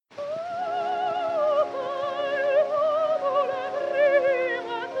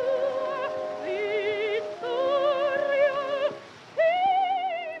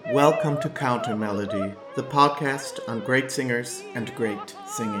Welcome to Counter Melody, the podcast on great singers and great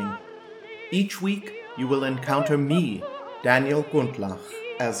singing. Each week, you will encounter me, Daniel Gundlach,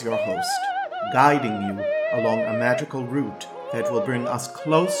 as your host, guiding you along a magical route that will bring us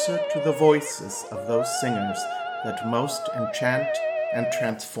closer to the voices of those singers that most enchant and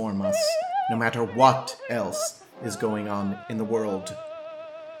transform us, no matter what else is going on in the world.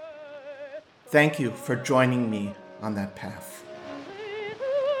 Thank you for joining me on that path.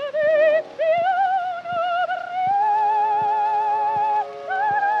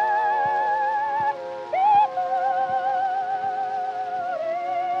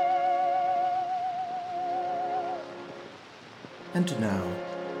 And now,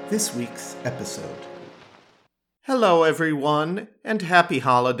 this week's episode. Hello everyone, and happy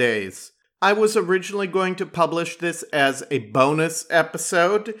holidays. I was originally going to publish this as a bonus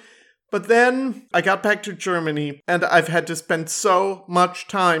episode, but then I got back to Germany, and I've had to spend so much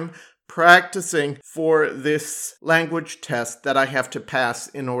time practicing for this language test that I have to pass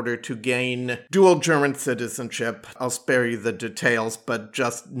in order to gain dual German citizenship. I'll spare you the details, but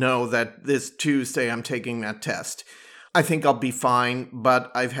just know that this Tuesday I'm taking that test. I think I'll be fine,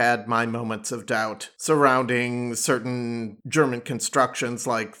 but I've had my moments of doubt surrounding certain German constructions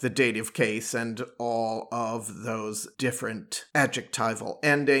like the dative case and all of those different adjectival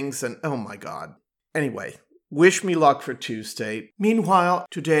endings, and oh my god. Anyway, wish me luck for Tuesday. Meanwhile,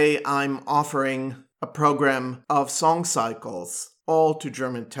 today I'm offering a program of song cycles, all to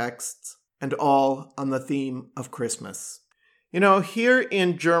German texts, and all on the theme of Christmas. You know, here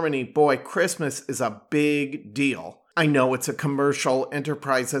in Germany, boy, Christmas is a big deal. I know it's a commercial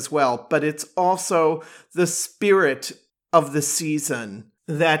enterprise as well, but it's also the spirit of the season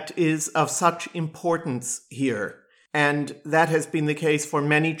that is of such importance here. And that has been the case for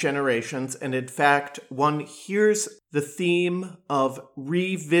many generations. And in fact, one hears the theme of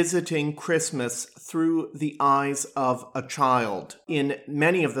revisiting Christmas through the eyes of a child in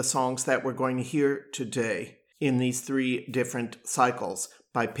many of the songs that we're going to hear today in these three different cycles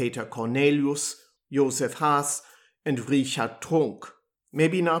by Peter Cornelius, Josef Haas, and Richard Trunk.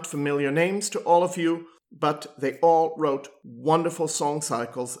 Maybe not familiar names to all of you, but they all wrote wonderful song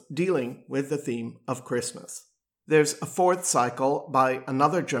cycles dealing with the theme of Christmas. There's a fourth cycle by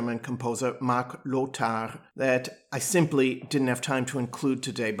another German composer, Marc Lothar, that I simply didn't have time to include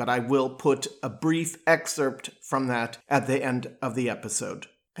today, but I will put a brief excerpt from that at the end of the episode.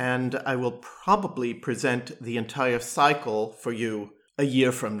 And I will probably present the entire cycle for you a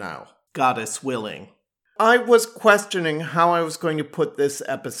year from now, Goddess willing. I was questioning how I was going to put this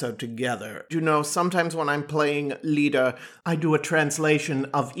episode together. You know, sometimes when I'm playing Lieder, I do a translation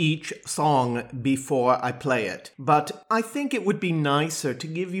of each song before I play it. But I think it would be nicer to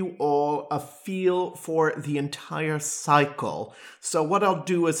give you all a feel for the entire cycle. So what I'll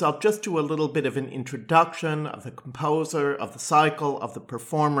do is I'll just do a little bit of an introduction of the composer, of the cycle, of the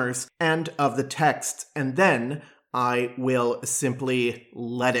performers, and of the text. And then I will simply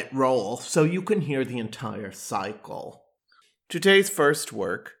let it roll so you can hear the entire cycle. Today's first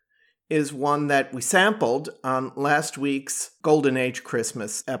work is one that we sampled on last week's Golden Age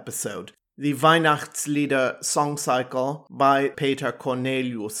Christmas episode, the Weihnachtslieder song cycle by Peter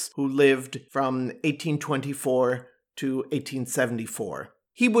Cornelius, who lived from 1824 to 1874.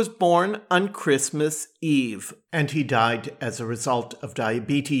 He was born on Christmas Eve, and he died as a result of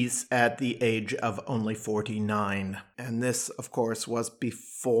diabetes at the age of only 49. And this, of course, was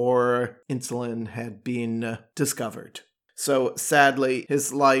before insulin had been discovered. So sadly,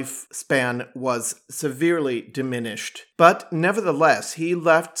 his lifespan was severely diminished. But nevertheless, he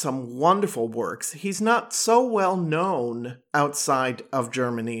left some wonderful works. He's not so well known outside of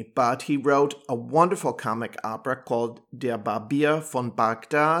Germany, but he wrote a wonderful comic opera called Der Barbier von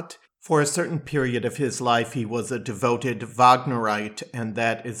Bagdad. For a certain period of his life, he was a devoted Wagnerite, and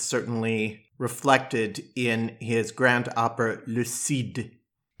that is certainly reflected in his grand opera Le Cid.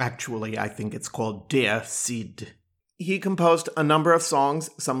 Actually, I think it's called Der Cid. He composed a number of songs,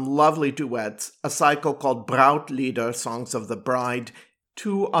 some lovely duets, a cycle called Brautlieder, Songs of the Bride,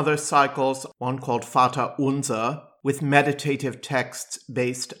 two other cycles, one called Vater Unser, with meditative texts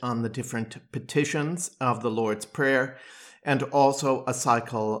based on the different petitions of the Lord's Prayer, and also a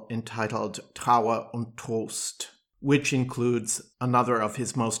cycle entitled Trauer und Trost, which includes another of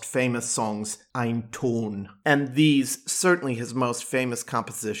his most famous songs, Ein Ton. And these, certainly his most famous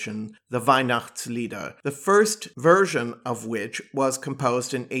composition, the Weihnachtslieder, the first version of which was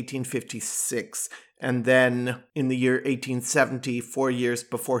composed in 1856. And then in the year 1870, 4 years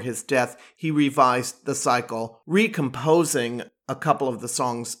before his death, he revised the cycle, recomposing a couple of the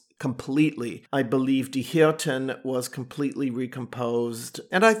songs completely. I believe Die Hirten was completely recomposed,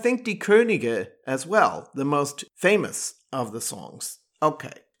 and I think Die Könige as well, the most famous of the songs.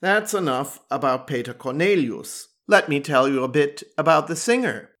 Okay, that's enough about Peter Cornelius. Let me tell you a bit about the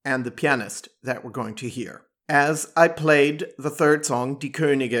singer and the pianist that we're going to hear. As I played the third song, Die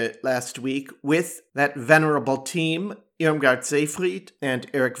Könige, last week with that venerable team, Irmgard Seyfried and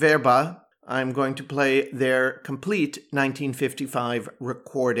Eric Werba, I'm going to play their complete 1955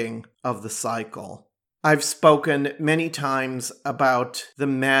 recording of the cycle. I've spoken many times about the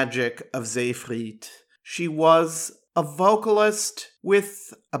magic of Seyfried. She was a vocalist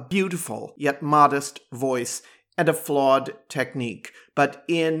with a beautiful yet modest voice and a flawed technique, but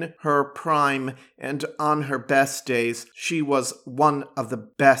in her prime and on her best days, she was one of the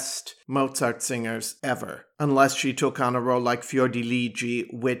best Mozart singers ever, unless she took on a role like Fiordiligi,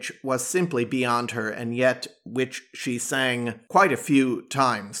 which was simply beyond her, and yet which she sang quite a few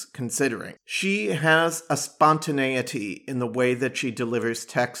times, considering. She has a spontaneity in the way that she delivers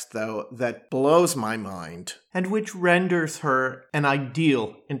text, though, that blows my mind, and which renders her an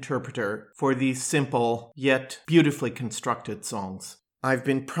ideal interpreter for these simple yet beautifully constructed songs. I've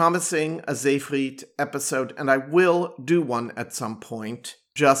been promising a Seyfried episode, and I will do one at some point,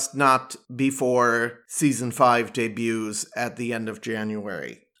 just not before Season 5 debuts at the end of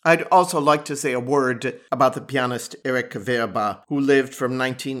January. I'd also like to say a word about the pianist Eric Werba, who lived from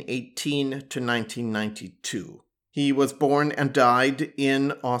 1918 to 1992. He was born and died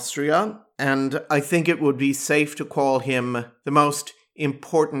in Austria, and I think it would be safe to call him the most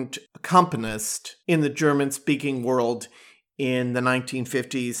important accompanist in the German-speaking world in the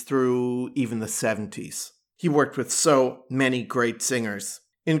 1950s through even the 70s. He worked with so many great singers,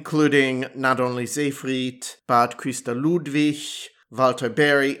 including not only Seyfried, but Christa Ludwig, Walter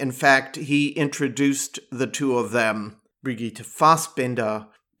Berry. In fact, he introduced the two of them, Brigitte Fassbinder,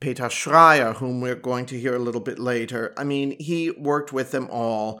 Peter Schreier, whom we're going to hear a little bit later. I mean, he worked with them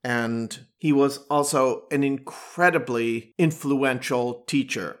all, and he was also an incredibly influential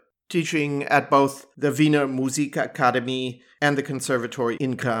teacher, teaching at both the Wiener Musikakademie and the Conservatory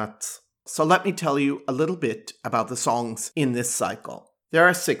in Graz. So let me tell you a little bit about the songs in this cycle. There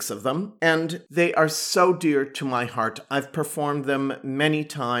are 6 of them, and they are so dear to my heart. I've performed them many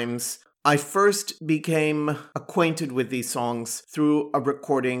times. I first became acquainted with these songs through a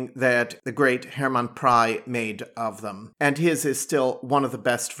recording that the great Hermann Prey made of them, and his is still one of the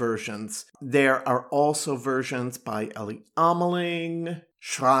best versions. There are also versions by Elly Ameling,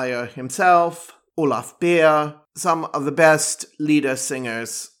 Schreier himself, Olaf Beer, some of the best lieder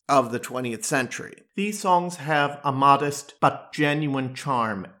singers of the 20th century. These songs have a modest but genuine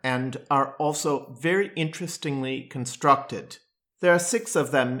charm and are also very interestingly constructed. There are 6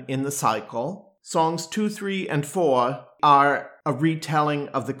 of them in the cycle. Songs 2, 3, and 4 are a retelling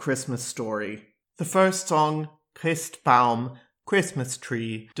of the Christmas story. The first song, Christbaum, Christmas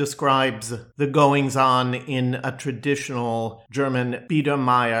Tree, describes the goings-on in a traditional German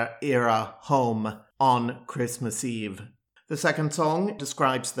Biedermeier-era home on Christmas Eve. The second song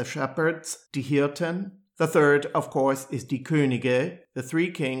describes the shepherds, Die Hirten. The third, of course, is Die Könige, the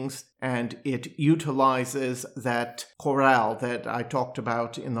 3 kings, and it utilizes that chorale that I talked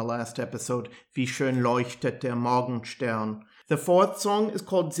about in the last episode, Wie schön leuchtet der Morgenstern. The fourth song is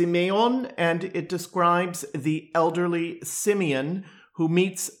called Simeon, and it describes the elderly Simeon who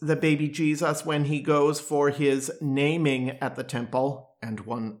meets the baby Jesus when he goes for his naming at the temple, and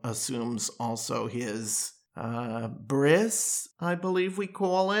one assumes also his bris, I believe we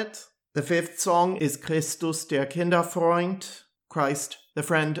call it. The fifth song is Christus der Kinderfreund, Christ the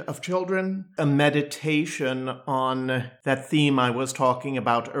friend of children, a meditation on that theme I was talking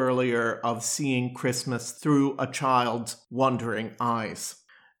about earlier of seeing Christmas through a child's wondering eyes.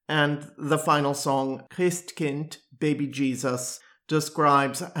 And the final song, Christkind, Baby Jesus,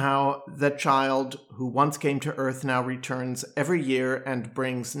 describes how the child who once came to earth now returns every year and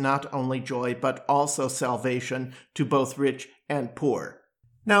brings not only joy but also salvation to both rich and poor.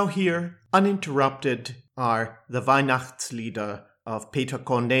 Now here, uninterrupted, are the Weihnachtslieder of Peter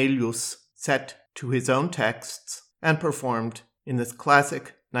Cornelius, set to his own texts and performed in this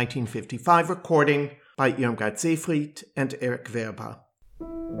classic 1955 recording by Irmgard Seyfried and Eric Werba.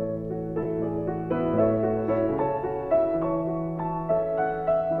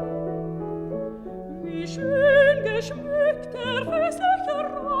 Wie schön geschmückt der festliche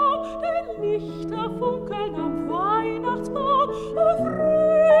Raum, denn Lichter funkeln am Weihnachtsbaum. O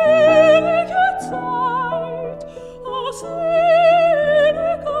fröhliche Zeit, o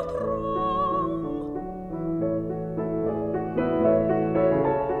seliger Traum.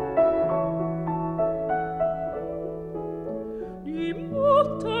 Die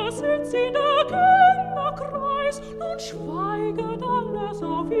Mutter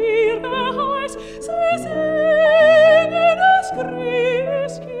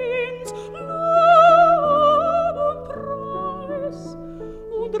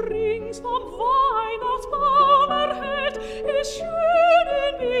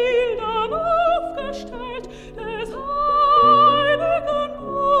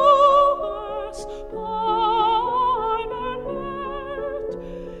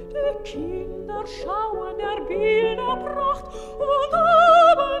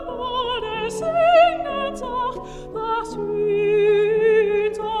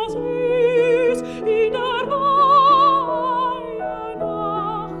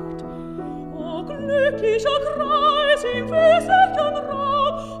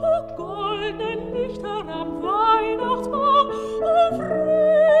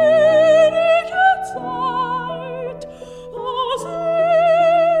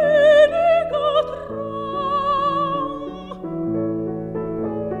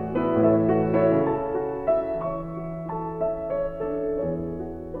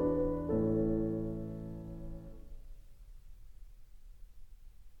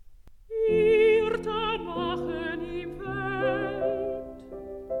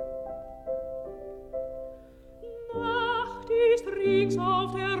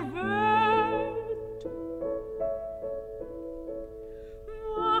auf der Welt.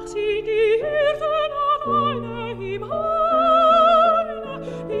 Ach, sind die Hirten alleine im Haine,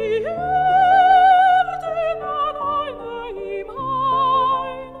 die Hirten alleine im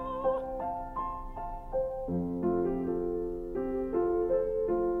Haine.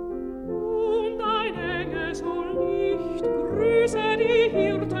 Und ein Engel so Licht grüße die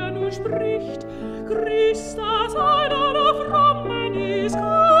Hirten und spricht: Christus, einer der Frommen ist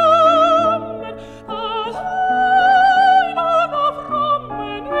kommen, das einer der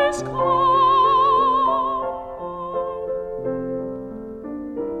Frommen ist kommen.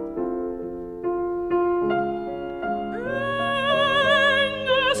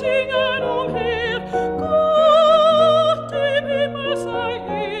 Engel singen umher, Gott im Himmel sei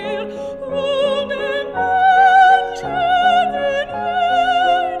Ehr, und den Menschen in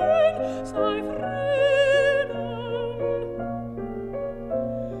Eden sei Frieden.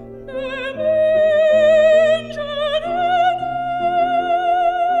 Den Menschen in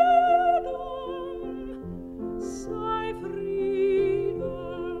Eden sei Frieden.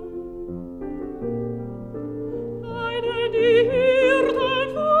 Einen die Hirten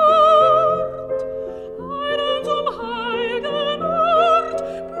fort, einen zum heiligen Ort,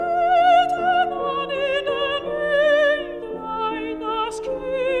 beten an in den Englein das Kindlein.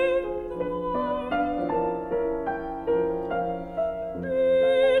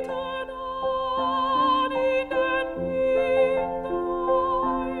 Beten an in den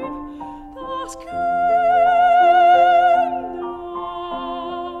Englein das Kindlein.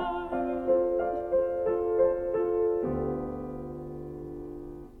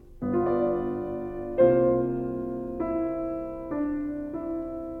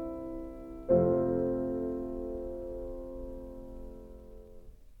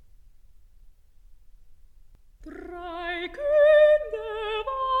 Drei Könige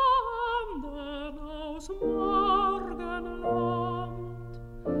wandern aus Morgenland.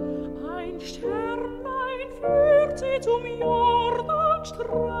 Ein Sternlein führt sie zum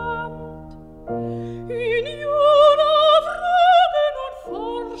Jordanstrand. In Juda fragen und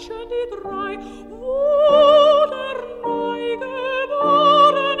forschen die drei, wo der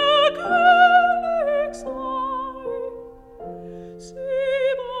neugeborene König sei. Sie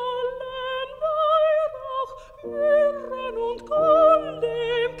wollen Weihrauch, Myrrhen und Gold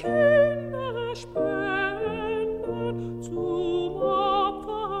dem Kinde spenden zum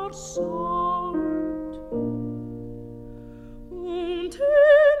Opfersand. Und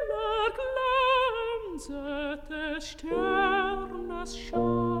heller glänzet des Sternes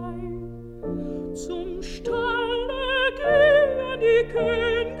Schein. Zum Stalle gehen die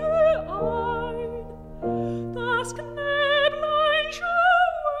Könige ein. Das Knäblein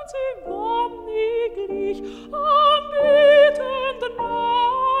schauen sie wonniglich, anbetend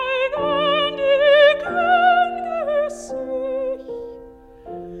neigen die Könige sich.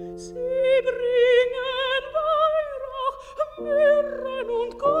 Sie bringen Weihrauch, Myrrhen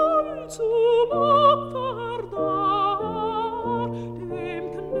und Gold zum Opfer dar, dem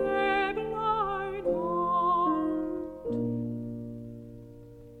Knäblein hold.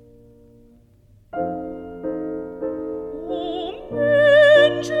 O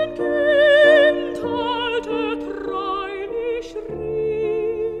Menschenkind, halte treulich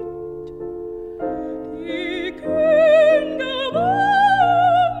Schritt. Die Könige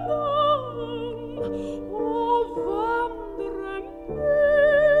wandern, o wandre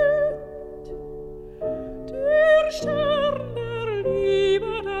mit. Der Stern der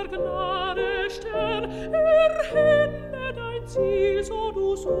Liebe, der Gnade Stern, erhelle dein Ziel, so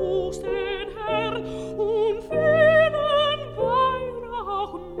du suchst den Herrn, und fehlen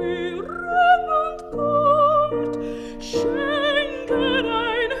Weihrauch, Myrrhen und Gold. Schenke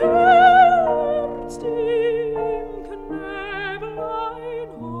dein Herz dem Knäblein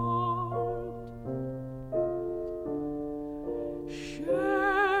hold.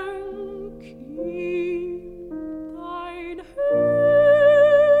 Schenk ihm dein Herz.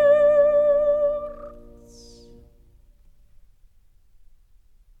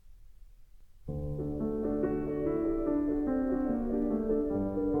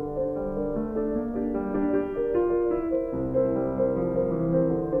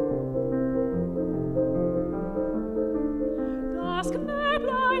 Das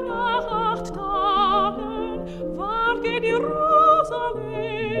Knäblein nach 8 Tagen ward gen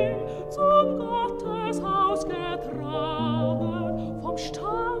Jerusalem zum Gotteshaus getragen, vom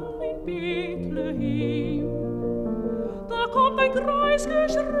Stall in Bethlehem. Da kommt ein Greis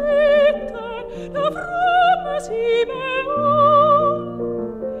geschritten, der fromme Simeon.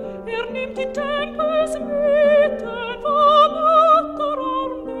 Er nimmt die Tempelsmitten vom Otterraum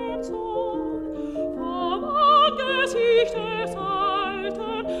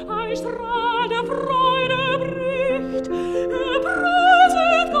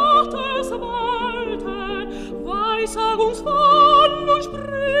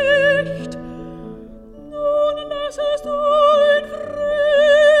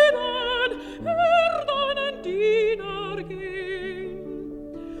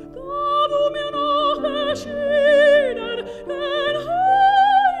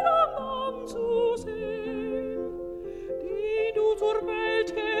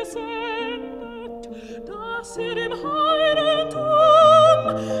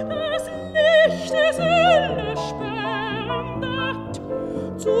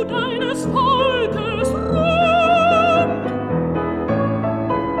zu deines Volkes Ruhm.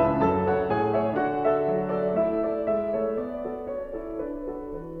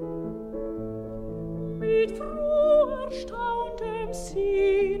 Mit froh erstauntem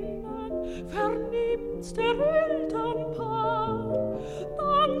Sinnen vernimmt's der Elternpaar,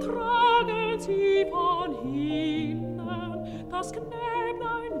 dann tragen sie von hinnen das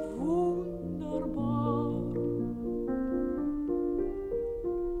Knäblein wunderbar.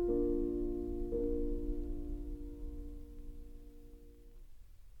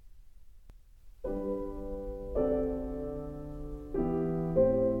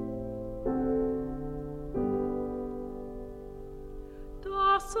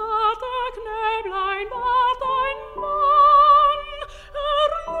 Das zarte Knäblein ward ein Mann,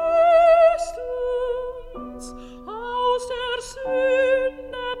 erlöst uns aus der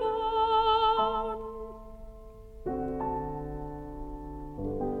Sünde Bahn.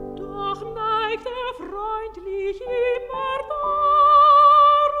 Doch neigt er freundlich immer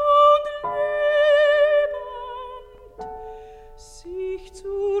dar und lebend sich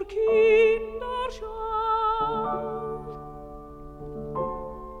zur Kinderschar.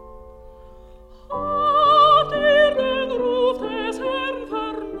 Hat den Ruf des Herrn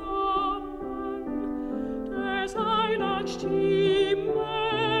vernommen, des Heilands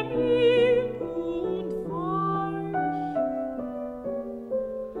Stimme mild und weich.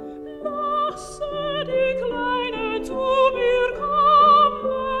 Lasse die Kleinen zu mir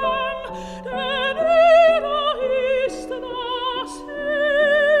kommen, denn ihrer ist das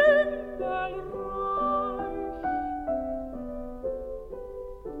Himmelreich.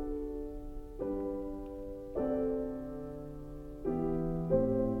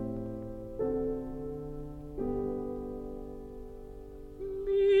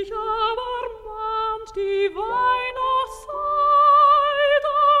 Mich aber mahnt die Weihnachtszeit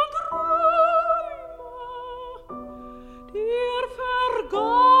an Träume der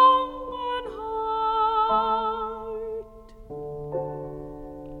Vergangenheit.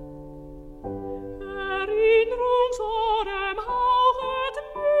 Erinnerungsodem hauchet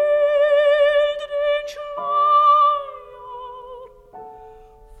mild den Schleier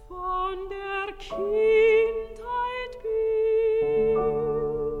von der Kindheit Bild.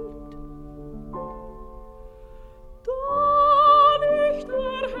 Da nicht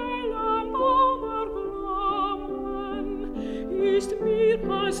der helle Baum erglommen, ist mir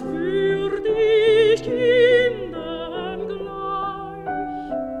als würdig Kindern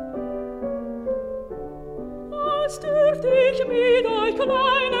gleich. Als dürft ich mit euch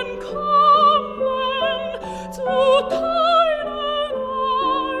Kleinen kommen, zu teilen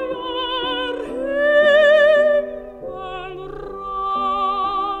euer Himmelreich.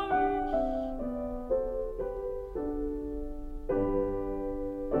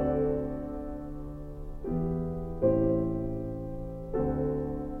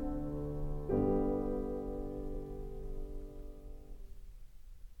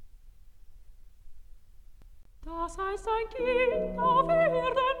 Das heißt, ein Kind auf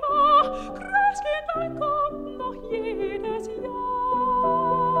Erden war, Christkindlein kommt noch jedes Jahr.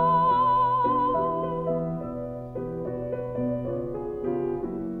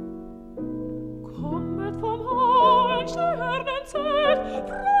 Kommet vom hohen Sternenzelt,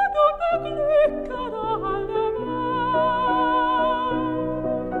 freut und beglücket alle Welt.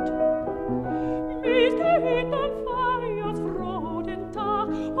 Mit Kindern feiert's froh den Tag,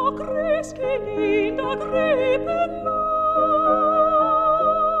 o Christkind in der Krippe lag.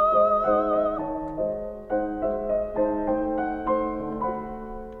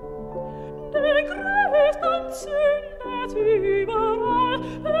 Den Christ entzündet überall,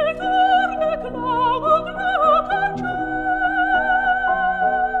 mit Orgelklang und Glockenschall.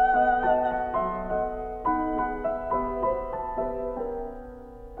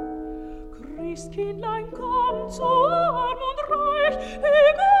 Christkindlein kommt so arm und reich,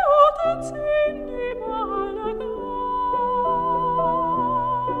 die Guten sind ihm alle gleich.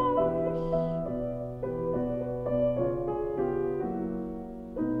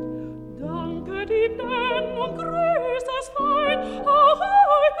 Danket ihm denn und grüßt es fein, auch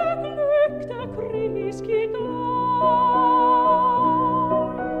euch beglückte Christkindlein.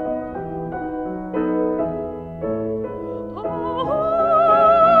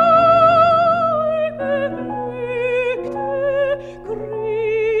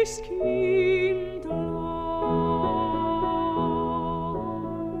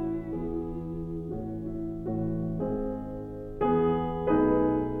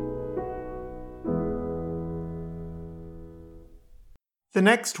 The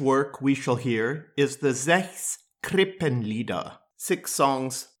next work we shall hear is the Sechs Krippenlieder, 6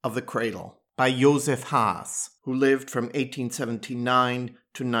 Songs of the Cradle by Josef Haas, who lived from 1879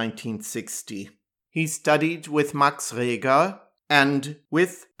 to 1960. He studied with Max Reger and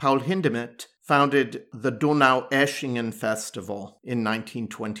with Paul Hindemith founded the Donaueschingen Festival in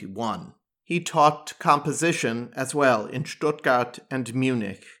 1921. He taught composition as well in Stuttgart and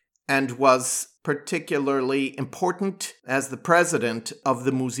Munich and was particularly important as the president of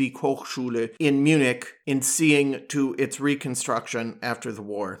the Musikhochschule in Munich in seeing to its reconstruction after the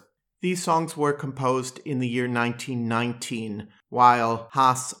war. These songs were composed in the year 1919 while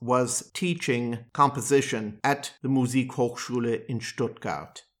Haas was teaching composition at the Musikhochschule in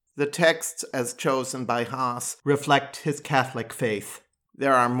Stuttgart. The texts, as chosen by Haas, reflect his Catholic faith.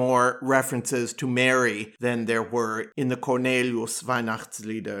 There are more references to Mary than there were in the Cornelius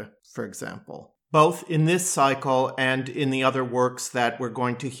Weihnachtslieder, for example. Both in this cycle and in the other works that we're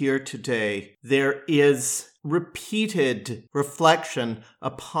going to hear today, there is repeated reflection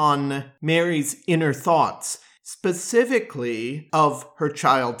upon Mary's inner thoughts, specifically of her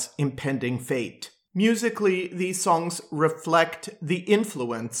child's impending fate. Musically, these songs reflect the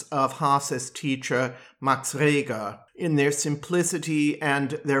influence of Haas's teacher Max Reger in their simplicity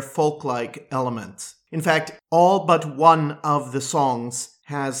and their folk-like elements. In fact, all but one of the songs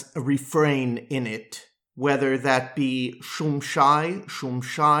has a refrain in it, whether that be Schumschei,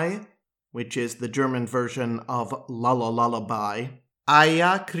 Schumschei, which is the German version of Lullaby,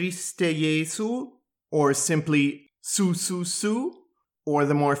 Eia Christe Jesu, or simply Su Su Su, or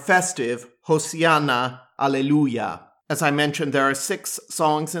the more festive Hosianna Alleluia. As I mentioned, there are 6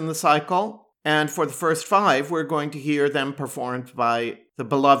 songs in the cycle, and for the first 5, we're going to hear them performed by the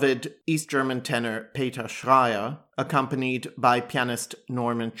beloved East German tenor Peter Schreier, accompanied by pianist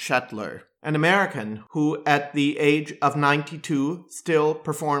Norman Shetler, an American who at the age of 92 still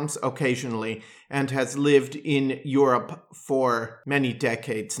performs occasionally and has lived in Europe for many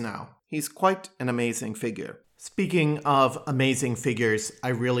decades now. He's quite an amazing figure. Speaking of amazing figures, I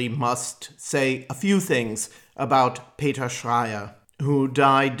really must say a few things about Peter Schreier, who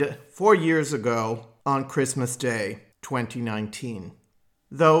died 4 years ago on Christmas Day, 2019.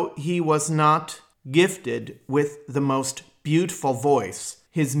 Though he was not gifted with the most beautiful voice,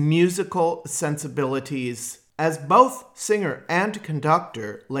 his musical sensibilities as both singer and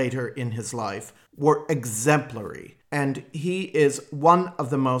conductor later in his life were exemplary, and he is one of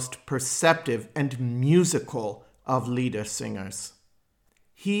the most perceptive and musical of Lieder singers.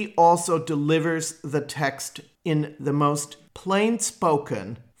 He also delivers the text in the most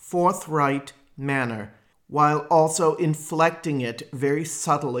plain-spoken, forthright manner, while also inflecting it very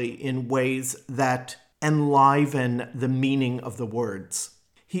subtly in ways that enliven the meaning of the words.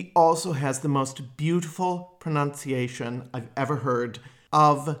 He also has the most beautiful pronunciation I've ever heard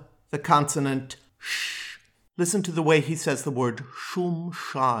of the consonant sh. Listen to the way he says the word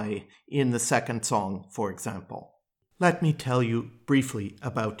Schumschei in the second song, for example. Let me tell you briefly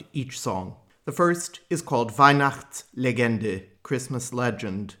about each song. The first is called Weihnachtslegende, Christmas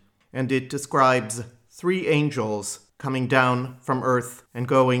Legend, and it describes 3 angels coming down from earth and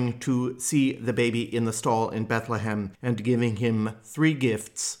going to see the baby in the stall in Bethlehem and giving him 3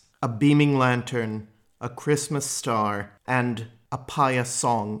 gifts: a beaming lantern, a Christmas star, and a pious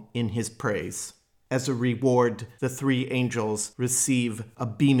song in his praise. As a reward, the 3 angels receive a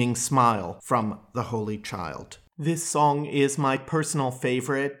beaming smile from the Holy Child. This song is my personal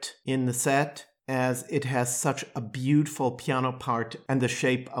favorite in the set, as it has such a beautiful piano part and the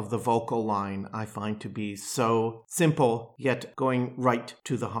shape of the vocal line I find to be so simple, yet going right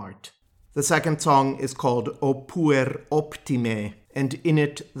to the heart. The second song is called O Puer Optime, and in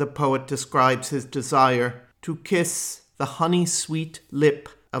it the poet describes his desire to kiss the honey-sweet lip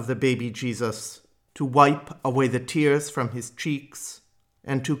of the baby Jesus, to wipe away the tears from his cheeks,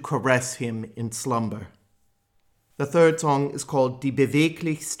 and to caress him in slumber. The third song is called Die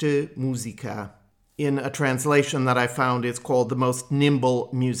beweglichste Musica. In a translation that I found, it's called the most nimble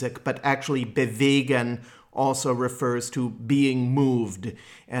music, but actually bewegen also refers to being moved,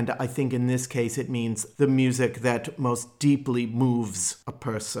 and I think in this case it means the music that most deeply moves a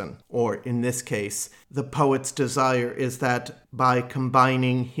person. Or in this case, the poet's desire is that by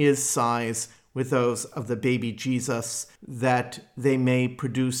combining his sighs with those of the baby Jesus, that they may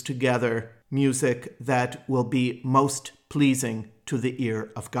produce together music that will be most pleasing to the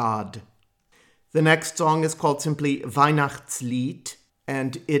ear of God. The next song is called simply Weihnachtslied,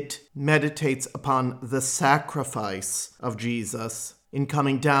 and it meditates upon the sacrifice of Jesus in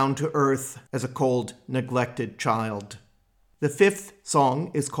coming down to earth as a cold, neglected child. The fifth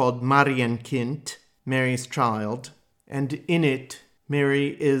song is called Marienkind, Mary's Child, and in it,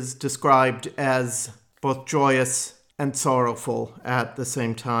 Mary is described as both joyous and sorrowful at the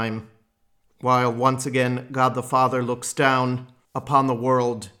same time. While once again God the Father looks down upon the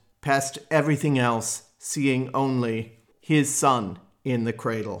world, past everything else, seeing only his Son in the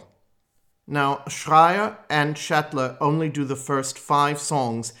cradle. Now, Schreier and Schattler only do the first 5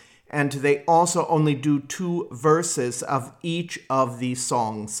 songs, and they also only do 2 verses of each of these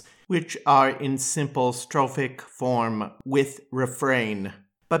songs, which are in simple strophic form with refrain.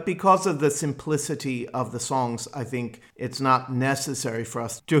 But because of the simplicity of the songs, I think it's not necessary for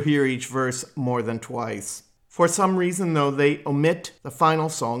us to hear each verse more than twice. For some reason, though, they omit the final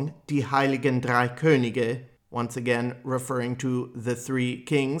song, Die Heiligen Drei Könige, once again referring to the 3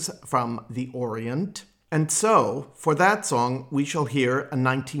 kings from the Orient. And so, for that song, we shall hear a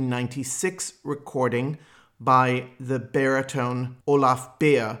 1996 recording by the baritone Olaf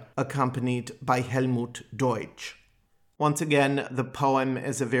Beer, accompanied by Helmut Deutsch. Once again, the poem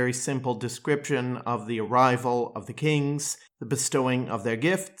is a very simple description of the arrival of the kings, the bestowing of their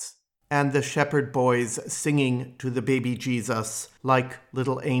gifts, and the shepherd boys singing to the baby Jesus like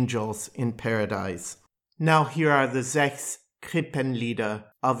little angels in paradise. Now here are the 6 Krippenlieder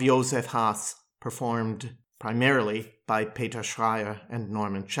of Josef Haas, performed primarily by Peter Schreier and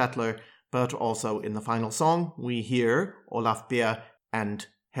Norman Schattler, but also in the final song we hear Olaf Beer and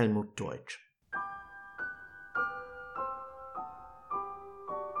Helmut Deutsch.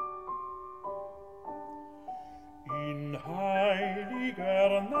 In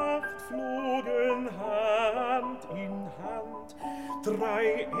heiliger Nacht flogen Hand in Hand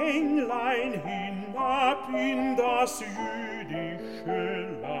 3 Englein hinab in das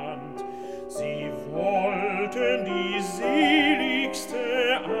jüdische Land. Sie wollten die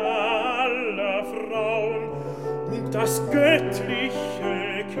seligste aller Frauen und das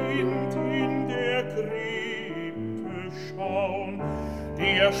göttliche Kind in der Krippe schauen.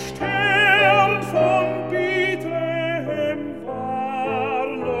 Der Stern von Bethlehem war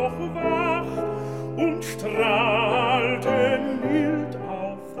noch wach und strahlte mild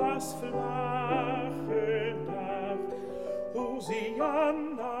auf das flache Dach.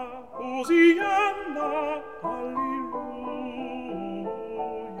 Hosianna, Hosianna, Halleluja.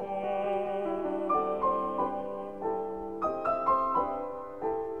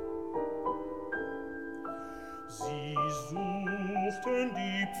 Sie suchten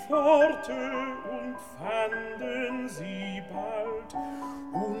die Pforte und fanden sie bald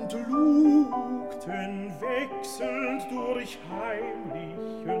und lugten wechselnd durch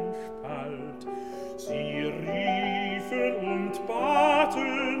heimlichen Spalt. Sie riefen und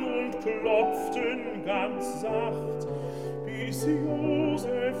baten und klopften ganz sacht, bis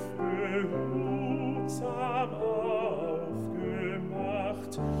Josef behutsam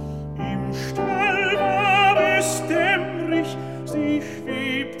aufgemacht. Im Stall war es dämmrig, sie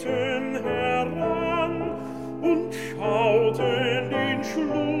schwebten heran und schauten den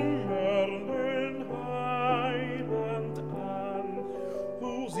schlummernden Heiland an.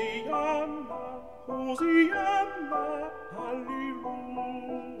 Hosianna, Hosianna, Halleluja.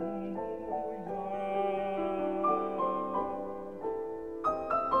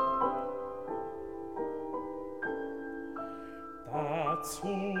 Da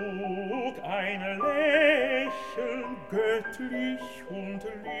zog ein Lächeln göttlich und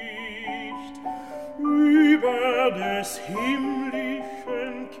licht über des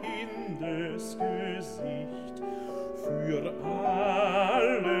himmlischen Kindes Gesicht. Für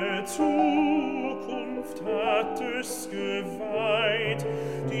alle Zukunft hat es geweiht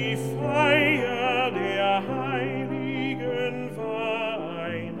die Feier der heiligen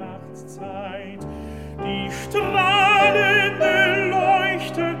Weihnachtszeit. Die strahlende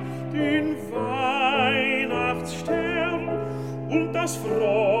Leuchte, den Weihnachtsstern und das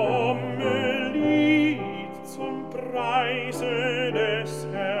fromme Lied zum Preise des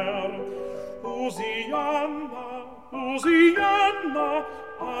Herrn. Hosianna, Hosianna,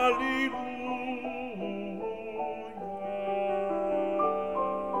 Halleluja.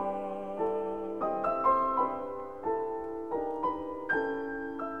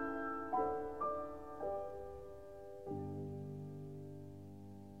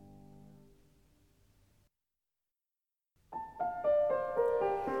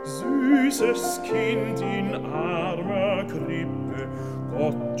 Süßes Kind in armer Krippe,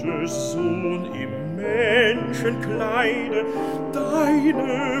 Gottes Sohn im Menschenkleide,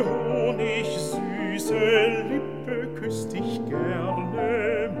 deine honigsüße Lippe küsst ich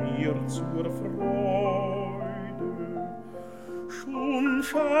gerne mir zur Freude. Schum,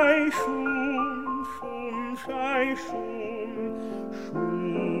 schei, schum, schum, schei, schum,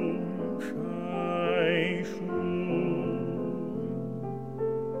 schum, schei, schum.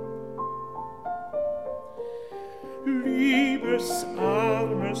 armes,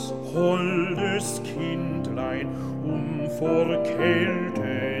 armes, holdes Kindlein, vor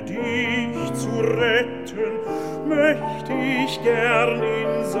Kälte dich zu retten, möcht ich gern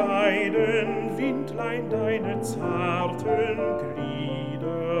in seinen Windlein deine zarten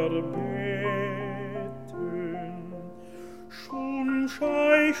Glieder betten. Schum,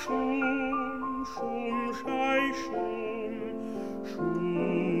 schei, schum, schum, schei, schum,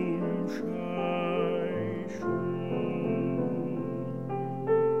 schum, schei, schum.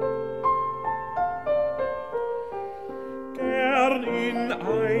 Gern in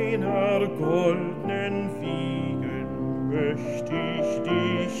einer goldnen Wiegen möcht ich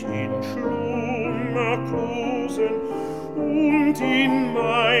dich in Schlummer kosen und in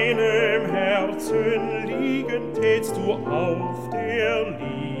meinem Herzen liegen tätst du auf der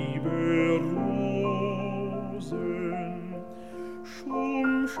Liebe Rosen.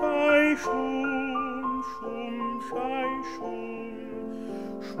 Schum, schei, schum, schum, schei, schum,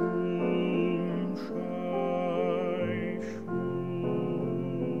 schum, schei, schum.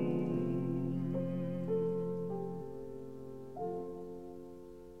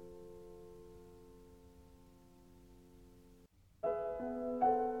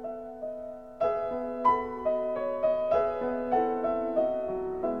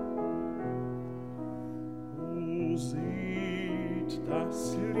 O seht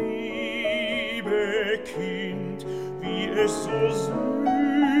das liebe Kind, wie es so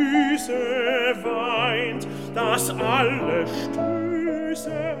süße weint, dass alle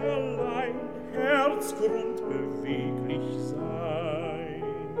Stößerlein Herzgrund beweglich sein.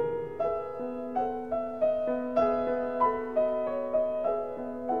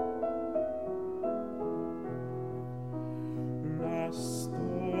 Lass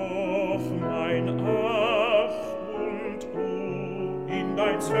doch mein Ach und O in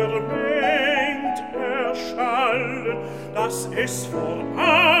deins vermengt erschallen, dass es vor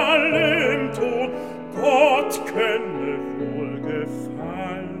allem Ton Gott könne wohl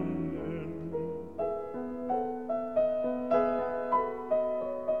gefallen.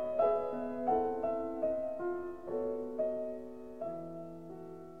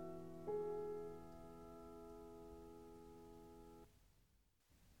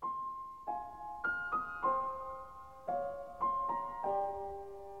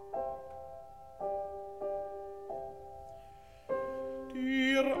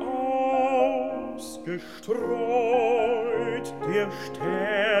 Dir ausgestreut der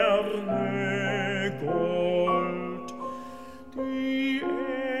Sterne Gold, die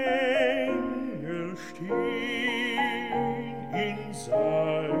Engel stehn in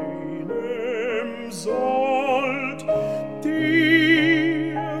seinem Sold,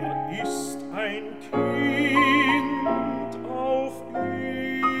 dir ist ein Kind auf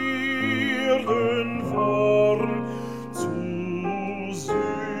Erden worn, zu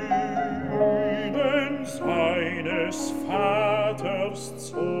sühnen seines Vaters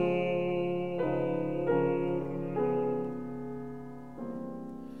Zorn.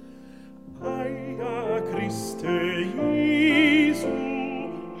 Eia Christe Jesu,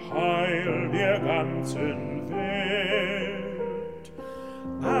 Heil der ganzen Welt.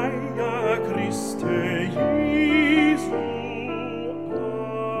 Eia Christe Jesu,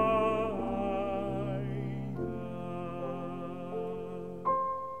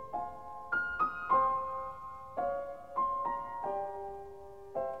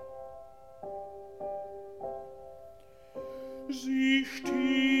 Sie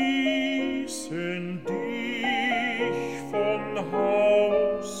stießen dich von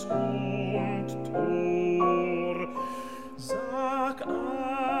Haus und Tor. Sag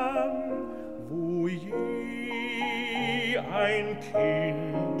an, wo je ein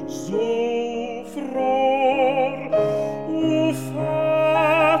Kind so fror. O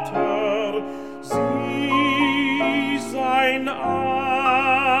Vater, sieh sein Angesicht,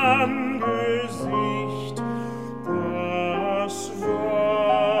 das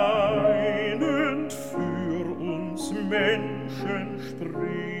weinend für uns Menschen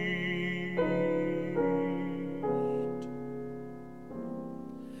spricht.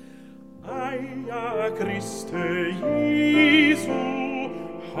 Eia Christe Jesu,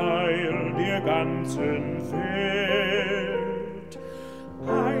 Heil der ganzen Welt.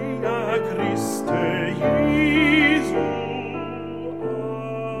 Eia Christe Jesu,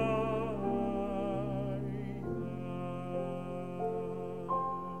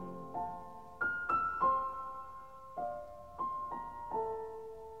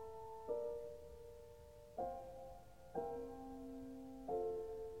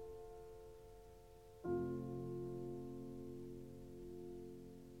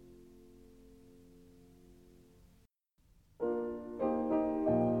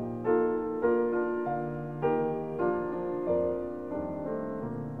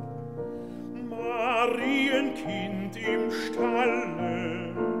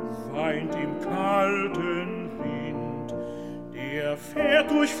 fährt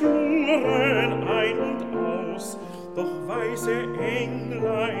durch Fluren ein und aus, doch weiße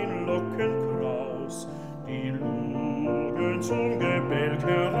Englein locken kraus, die lugen zum Gebälk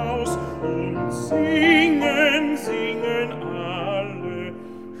heraus und singen, singen alle,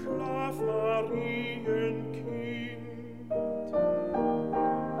 Schlaf Marienkind.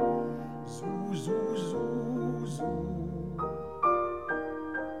 Su, su, su, su.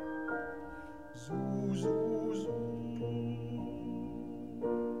 Su, su, su.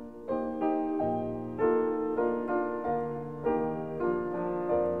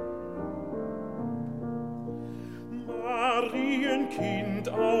 Marienkind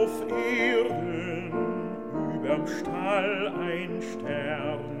auf Erden, überm Stall ein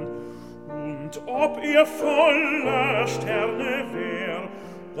Stern, und ob er voller Sterne wär,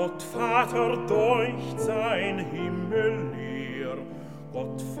 Gott Vater deucht sein Himmel leer.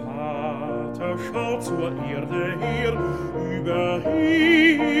 Gott Vater schaut zur Erde her, über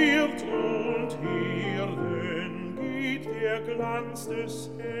Hirt und Herden geht der Glanz des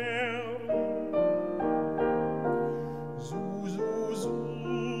Herrn. Su, su, su, su.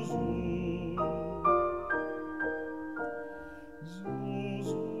 Su,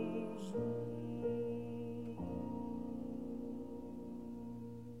 su, su.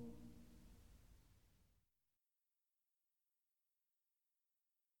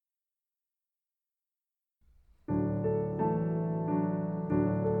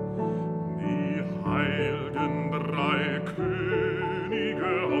 Die heilgen drei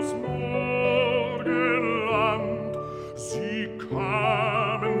Könige aus Morgenland, sie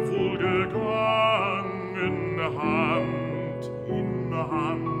kamen wohlgegangen Hand in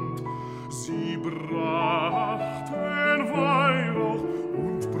Hand. Sie brachten Weihrauch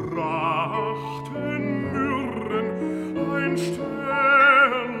und brachten Myrrhen, ein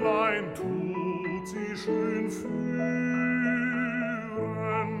Sternlein tut sie schön führen.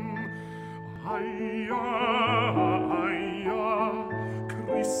 Eia, eia,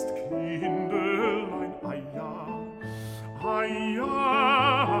 Christkindlein, eia, eia,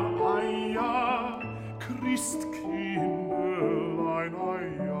 eia, Christkindlein,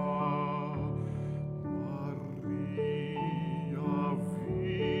 eia. Maria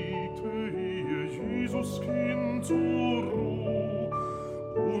wiegte ihr Jesuskind zur Ruh,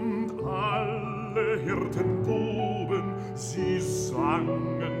 und alle Hirten oben, sie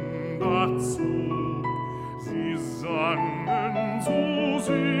sangen dazu. Sie sangen so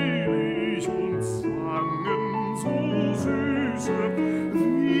selig und sangen so süße,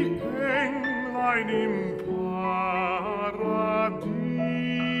 wie Englein im Paradiese.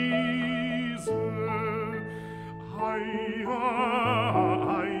 Eia,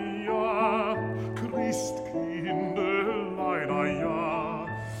 eia, Christkindlein, eia,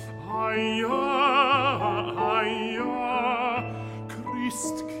 eia, eia,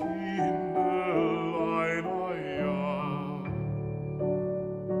 Christkindlein, eia.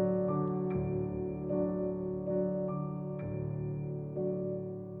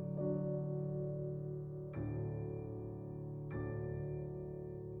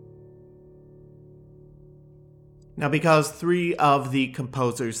 Now, because three of the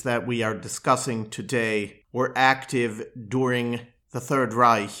composers that we are discussing today were active during the Third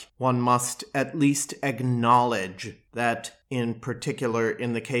Reich, one must at least acknowledge that, in particular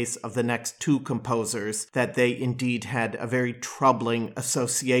in the case of the next two composers, that they indeed had a very troubling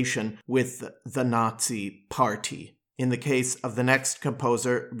association with the Nazi Party. In the case of the next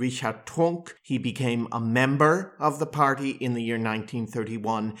composer, Richard Trunk, he became a member of the party in the year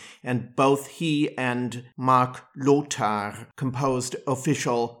 1931, and both he and Marc Lothar composed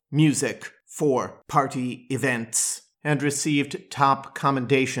official music for party events and received top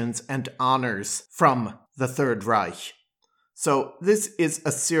commendations and honors from the Third Reich. So this is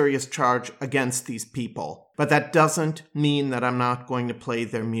a serious charge against these people, but that doesn't mean that I'm not going to play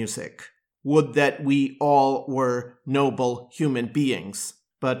their music. Would that we all were noble human beings.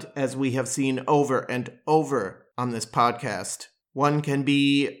 But as we have seen over and over on this podcast, one can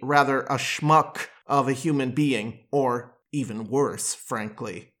be rather a schmuck of a human being, or even worse,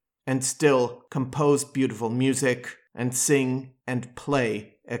 frankly, and still compose beautiful music and sing and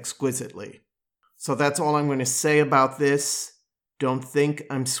play exquisitely. So that's all I'm going to say about this. Don't think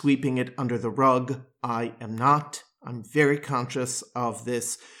I'm sweeping it under the rug. I am not. I'm very conscious of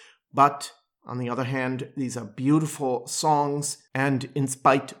this. But, on the other hand, these are beautiful songs, and in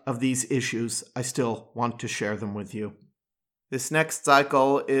spite of these issues, I still want to share them with you. This next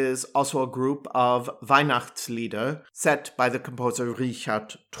cycle is also a group of Weihnachtslieder set by the composer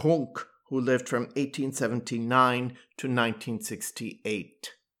Richard Trunk, who lived from 1879 to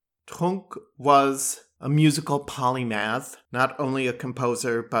 1968. Trunk was a musical polymath, not only a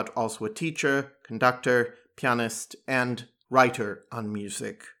composer but also a teacher, conductor, pianist, and writer on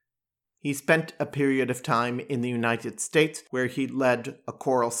music. He spent a period of time in the United States where he led a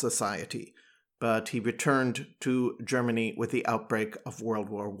choral society, but he returned to Germany with the outbreak of World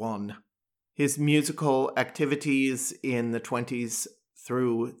War I. His musical activities in the 20s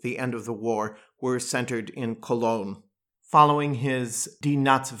through the end of the war were centered in Cologne. Following his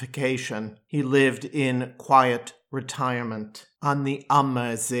denazification, he lived in quiet retirement on the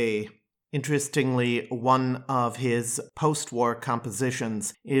Ammersee. Interestingly, one of his post-war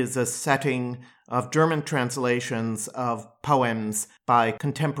compositions is a setting of German translations of poems by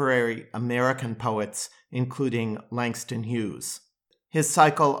contemporary American poets, including Langston Hughes. His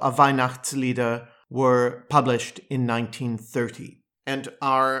cycle of Weihnachtslieder were published in 1930 and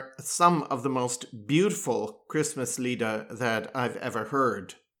are some of the most beautiful Christmas lieder that I've ever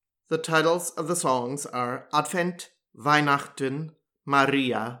heard. The titles of the songs are Advent, Weihnachten,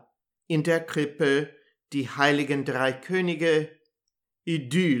 Maria, In der Krippe, Die Heiligen Drei Könige,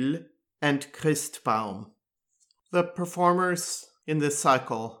 Idyll, and Christbaum. The performers in this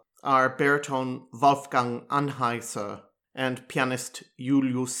cycle are baritone Wolfgang Anheiser and pianist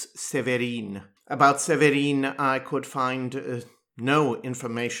Julius Severin. About Severin, I could find no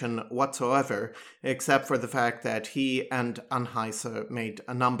information whatsoever, except for the fact that he and Anheiser made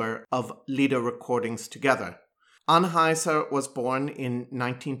a number of lieder recordings together. Anheiser was born in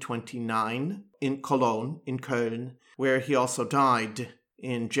 1929 in Cologne, in Köln, where he also died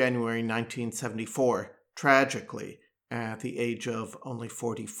in January 1974, tragically, at the age of only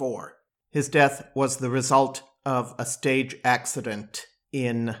 44. His death was the result of a stage accident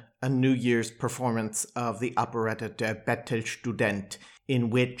in a New Year's performance of the operetta Der Bettelstudent, in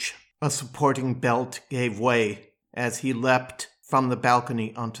which a supporting belt gave way as he leapt from the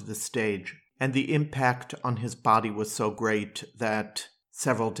balcony onto the stage, and the impact on his body was so great that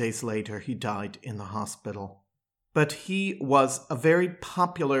several days later he died in the hospital. But he was a very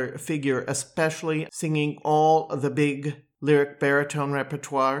popular figure, especially singing all the big lyric baritone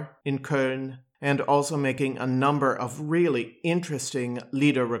repertoire in Köln, and also making a number of really interesting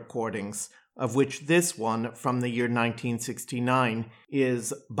lieder recordings, of which this one from the year 1969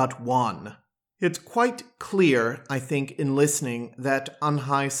 is but one. It's quite clear, I think, in listening that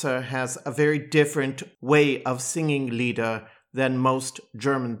Anheiser has a very different way of singing lieder than most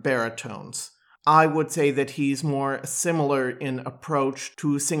German baritones. I would say that he's more similar in approach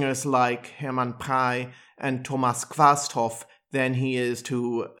to singers like Hermann Prey and Thomas Quasthoff than he is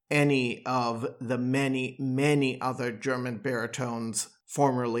to any of the many, many other German baritones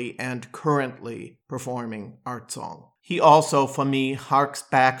formerly and currently performing art song. He also, for me, harks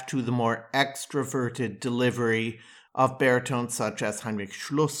back to the more extroverted delivery of baritones such as Heinrich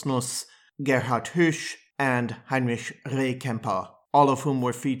Schlussnuss, Gerhard Hüsch, and Heinrich Rehkemper, all of whom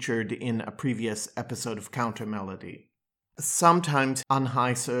were featured in a previous episode of Countermelody. Sometimes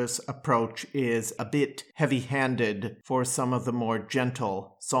Anheiser's approach is a bit heavy-handed for some of the more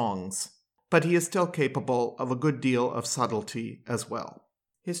gentle songs, but he is still capable of a good deal of subtlety as well.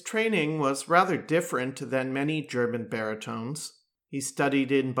 His training was rather different than many German baritones. He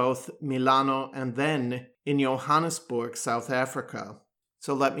studied in both Milano and then in Johannesburg, South Africa.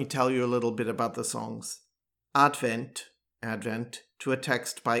 So let me tell you a little bit about the songs. Advent, to a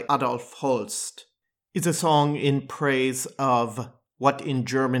text by Adolf Holst, is a song in praise of what in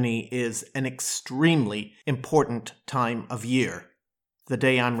Germany is an extremely important time of year. The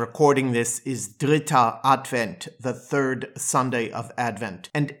day I'm recording this is Dritter Advent, the third Sunday of Advent,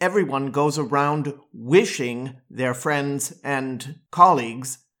 and everyone goes around wishing their friends and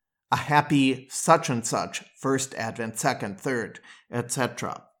colleagues a happy such and such, first Advent, second, third,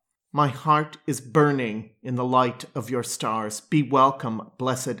 etc. My heart is burning in the light of your stars. Be welcome,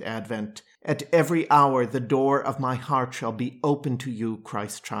 blessed Advent. At every hour the door of my heart shall be open to you,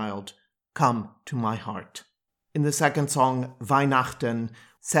 Christ child. Come to my heart. In the second song, Weihnachten,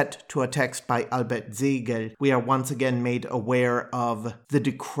 set to a text by Albert Segel, we are once again made aware of the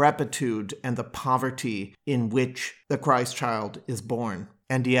decrepitude and the poverty in which the Christ child is born.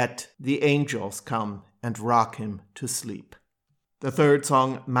 And yet the angels come and rock him to sleep. The third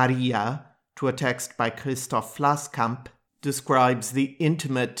song, Maria, to a text by Christoph Flasskamp, describes the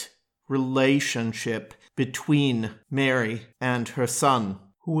intimate relationship between Mary and her son,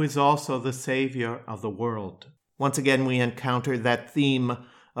 who is also the Savior of the world. Once again, we encounter that theme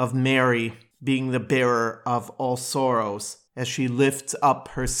of Mary being the bearer of all sorrows as she lifts up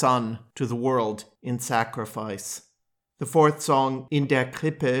her son to the world in sacrifice. The fourth song, In der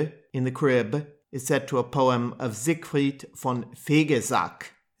Krippe, in the crib, is set to a poem of Siegfried von Fegesack,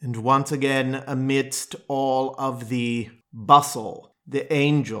 And once again, amidst all of the bustle, the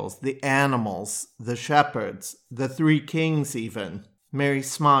angels, the animals, the shepherds, the three kings even, Mary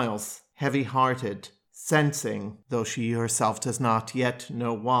smiles, heavy-hearted, sensing, though she herself does not yet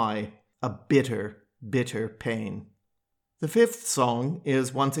know why, a bitter, bitter pain. The fifth song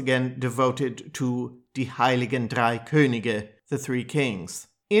is once again devoted to Die Heiligen Drei Könige, the three kings.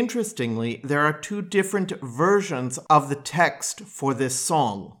 Interestingly, there are two different versions of the text for this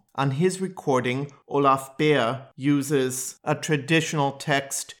song. On his recording, Olaf Beer uses a traditional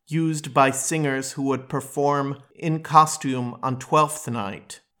text used by singers who would perform in costume on Twelfth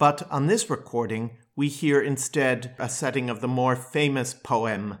Night. But on this recording, we hear instead a setting of the more famous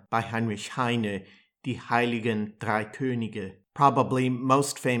poem by Heinrich Heine, Die Heiligen Drei Könige, probably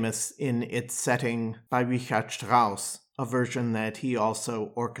most famous in its setting by Richard Strauss, a version that he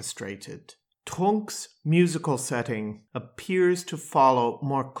also orchestrated. Trunk's musical setting appears to follow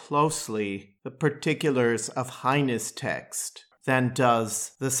more closely the particulars of Heine's text than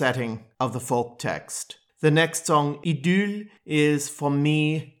does the setting of the folk text. The next song, Idyll, is for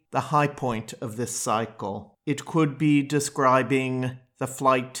me the high point of this cycle. It could be describing the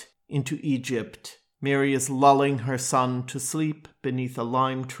flight into Egypt. Mary is lulling her son to sleep beneath a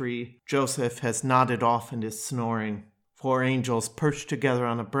lime tree. Joseph has nodded off and is snoring. Four angels perched together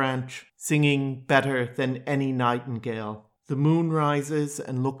on a branch, singing better than any nightingale. The moon rises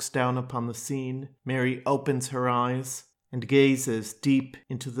and looks down upon the scene. Mary opens her eyes and gazes deep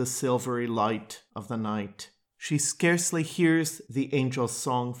into the silvery light of the night. She scarcely hears the angel's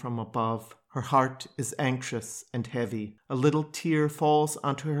song from above. Her heart is anxious and heavy. A little tear falls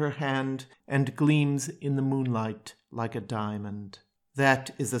onto her hand and gleams in the moonlight like a diamond. That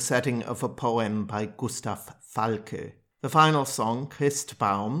is the setting of a poem by Gustav Falke. The final song,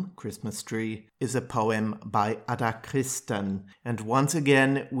 Christbaum, Christmas Tree, is a poem by Ada Christen. And once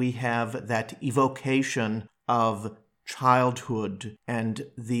again, we have that evocation of childhood and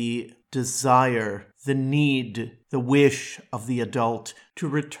the desire, the need, the wish of the adult to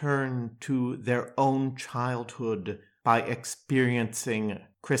return to their own childhood by experiencing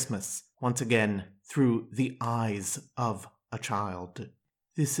Christmas, once again, through the eyes of a child.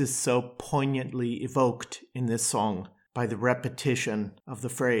 This is so poignantly evoked in this song by the repetition of the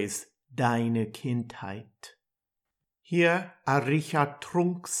phrase, Deine Kindheit. Here are Richard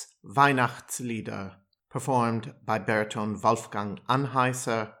Trunk's Weihnachtslieder, performed by baritone Wolfgang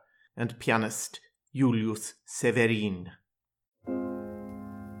Anheiser and pianist Julius Severin.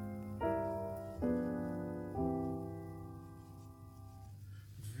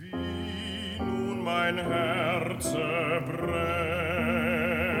 Wie nun mein Herz brennt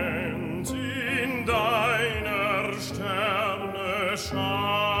in deiner Sterne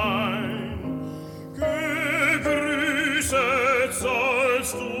Schein, gegrüßet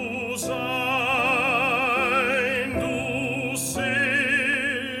sollst du sein, du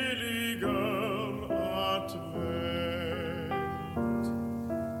seliger Advent.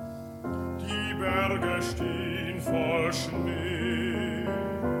 Die Berge stehen voll Schnee,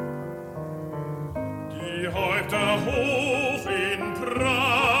 die Häupter hoch in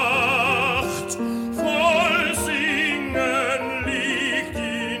Pracht, voll Singen liegt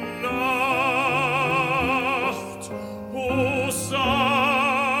die Nacht.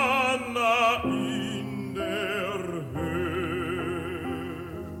 Hosanna in der Höhe.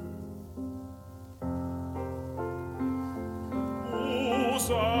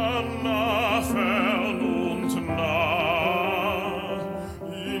 Hosanna fern und nah,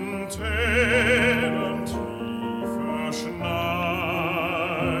 in Tälern tief verschneit.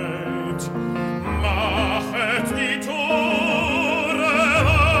 Machet die Tore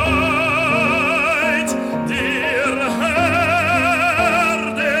weit, der Herr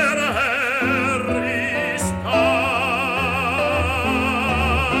ist da.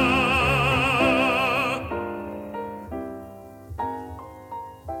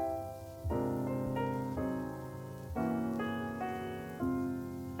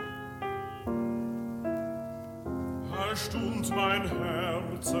 Stund mein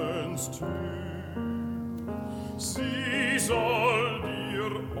Herzenstür, sie soll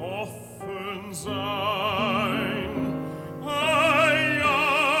dir offen sein. Ei,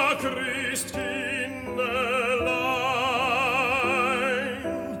 ja,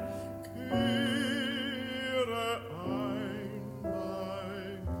 Christkindlein, kehre ein bei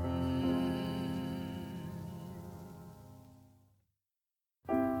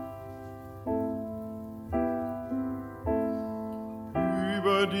mir.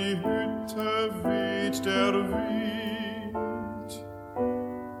 Über die Hütte weht der Wind,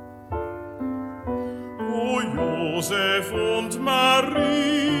 wo Josef und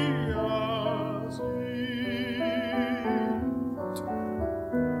Maria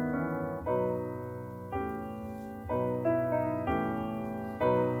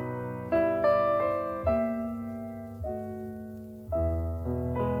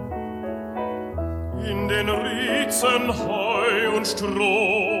aßen Heu und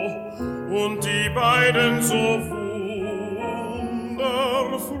Stroh, und die beiden so wunderfroh.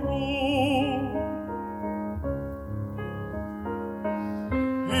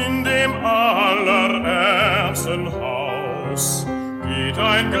 In dem allerersten Haus geht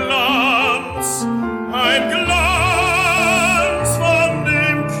ein Glanz von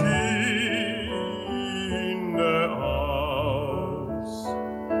dem Kinde aus,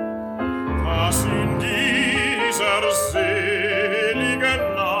 das in dieser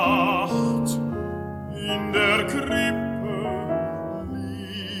seligen Nacht in der Krippe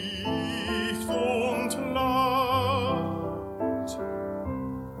liegt und lacht.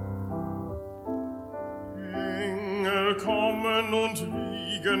 Engel kommen und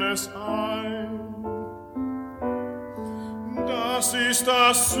wiegen es ein, das ist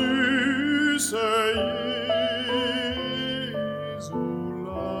das süße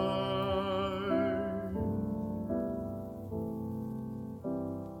Jesulein.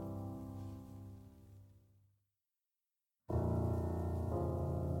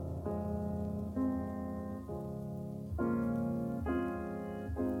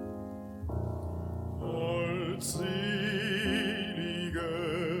 Holdselige,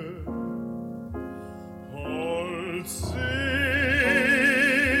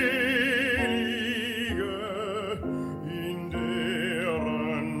 in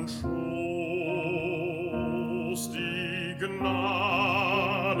deren Schoß die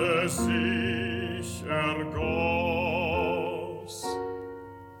Gnade sich ergoss.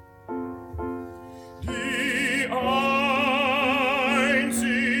 Die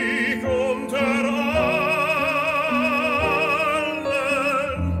einzig unter allen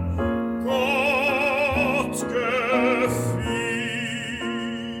Gott gefiel.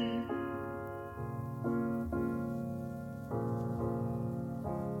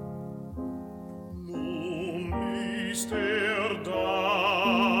 Nun ist dein,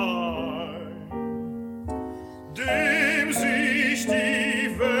 dem sich die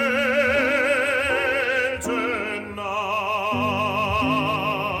Welten neigen,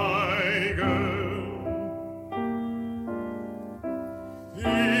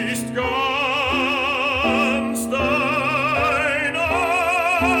 ist ganz dein eigen,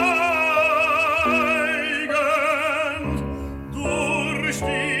 durch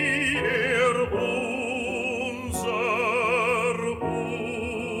die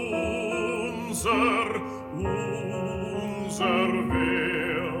unser werden will.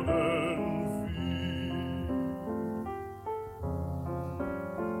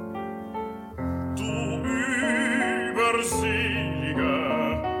 Du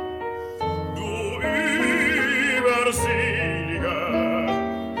Überseliger,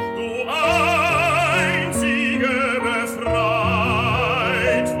 du einzige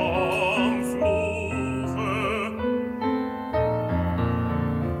befreit vom Fluche.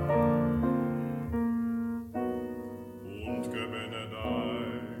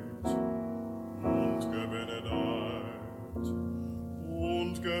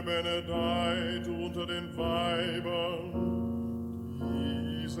 Und gebenedeit unter den Weibern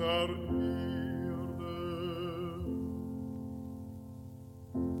dieser Erde.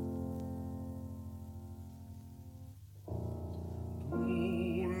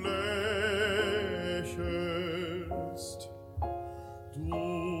 Du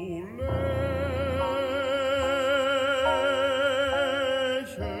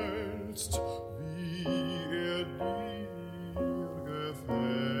lächelst, wie er dir gefällt.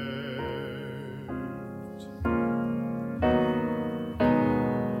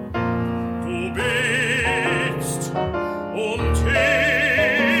 Du bittst und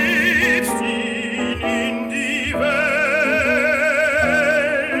hebst ihn in die Welt,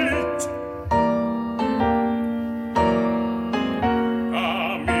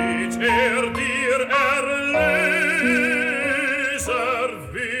 damit er dir Erlöser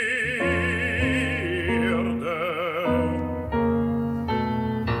werde.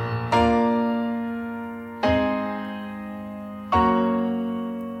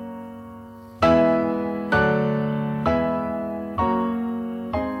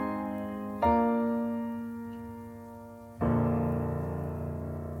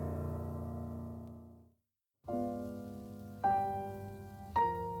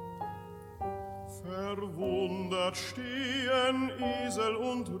 Verwundert stehen Esel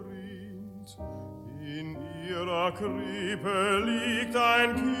und Rind, in ihrer Krippe liegt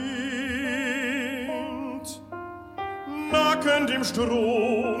ein Kind. Nackend im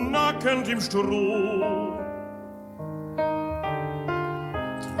Stroh,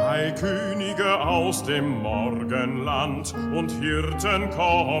 3 Könige aus dem Morgenland und Hirten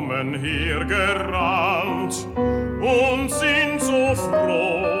kommen hergerannt und sind so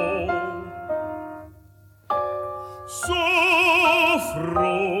froh, so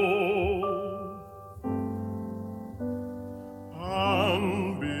froh.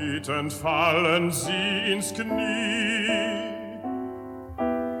 Anbetend fallen sie ins Knie.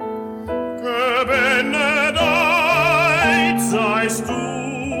 Gebenedeit seist du,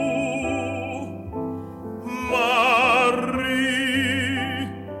 Marie,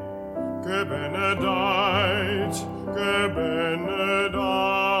 gebenedeit, gebenedeit.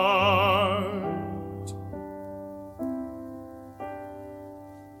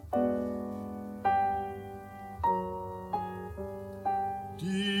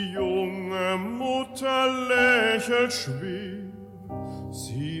 Die junge Mutter lächelt schwer,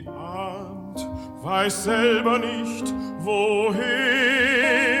 sie ahnt, weiß selber nicht, woher.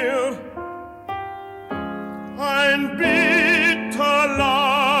 Ein bitter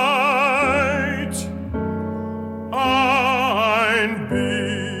Leid, ein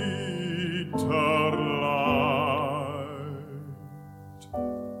bitter Leid.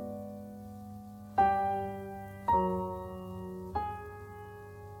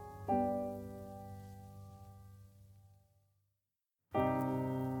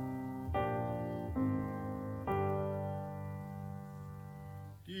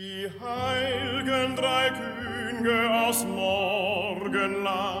 Die heilgen 3 Könge aus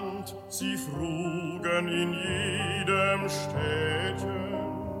Morgenland, sie frugen in jedem Städtchen.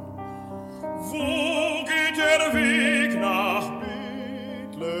 Wo geht der Weg nach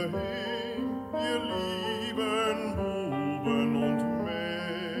Bethlehem, ihr lieben Buben und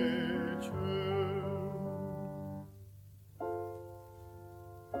Mädchen?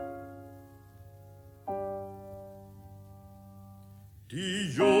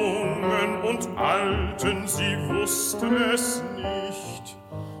 Die Jungen und Alten, sie wussten es nicht.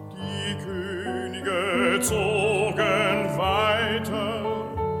 Die Könige zogen weiter.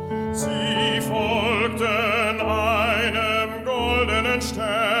 Sie folgten einem goldenen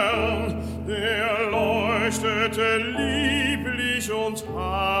Stern, der leuchtete lieblich und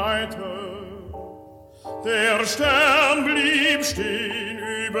heiter. Der Stern blieb stehen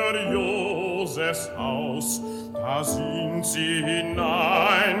über Josefs Haus, da sind sie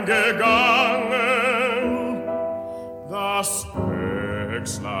hineingegangen. Das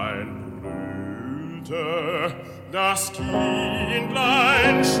Ächslein brüllte, das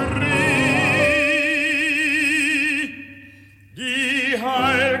Kindlein schrie. Die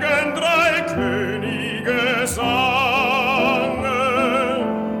heilgen 3 Könige sangen.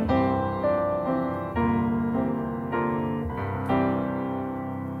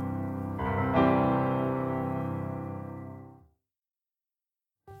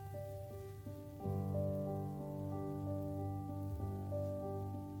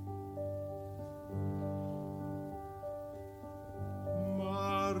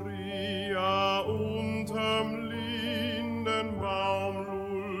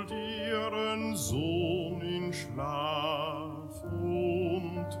 Sohn in Schlaf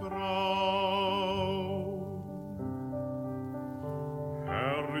und Traum.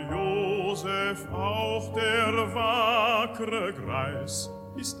 Herr Josef, auch der wackre Greis,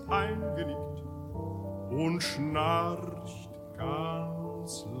 ist eingenickt und schnarcht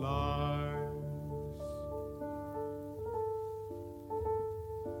ganz leis.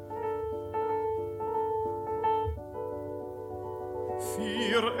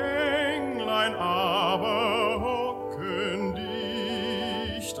 4 Englein aber hocken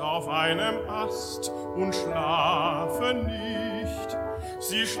dicht auf einem Ast und schlafen nicht.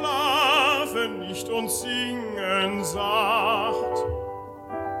 Sie schlafen nicht und singen sacht.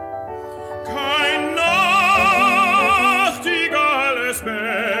 Kein Nachtigall es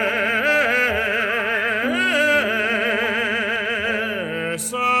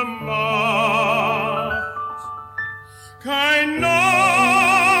besser macht. Kein Nachtigall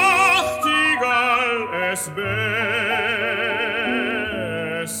es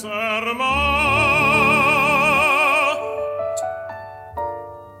besser macht.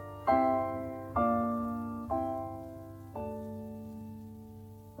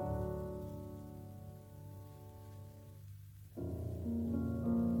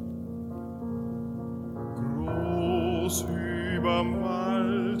 Groß überm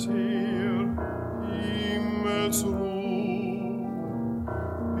Wald her, Himmelsruh,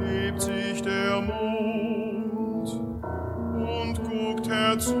 hebt sich der Mond und guckt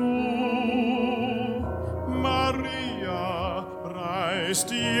herzu. Maria reißt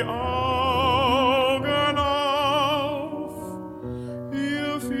die Augen auf,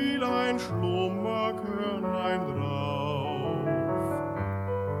 ihr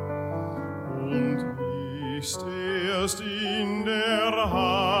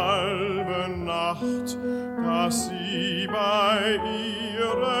Nacht, dass sie bei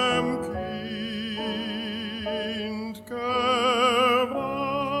ihrem Kind gewacht.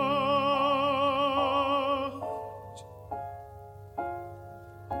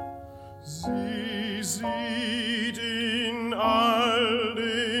 Sie sieht in all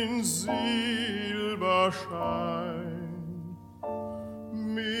den Silberschein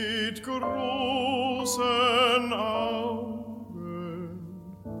mit großen Augen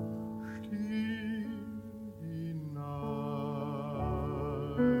still hinein.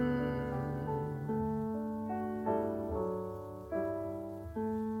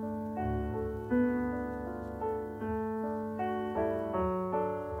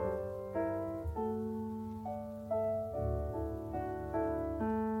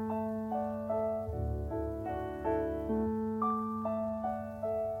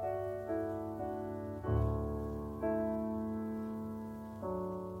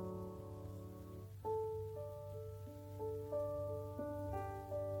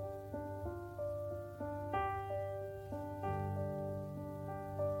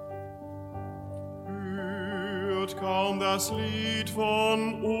 Kaum das Lied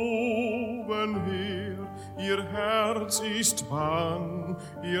von oben her, ihr Herz ist bang,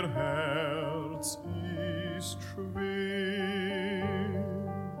 ihr Herz ist schwer.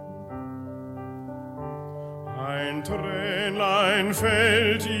 Ein Tränlein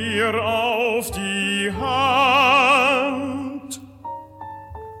fällt ihr auf die Hand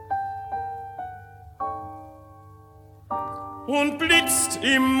und blitzt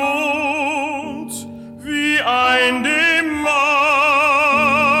im Mond wie ein Demant.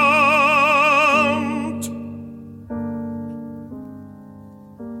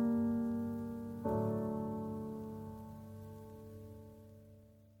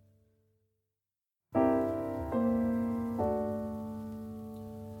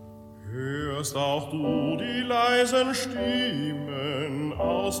 Hörst auch du die leisen Stimmen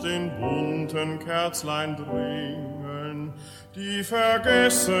aus den bunten Kerzlein dringen, die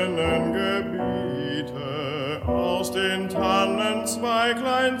vergessenen Gebete aus den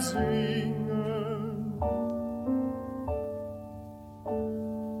Tannenzweiglein singen.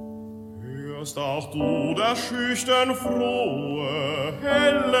 Hörst auch du das schüchtern frohe,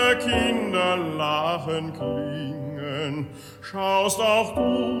 helle Kinderlachen klingen, schaust auch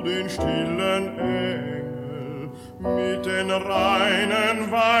du den stillen Engel mit den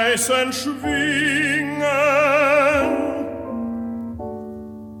reinen weißen Schwingen.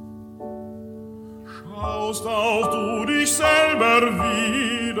 Schaust auch du dich selber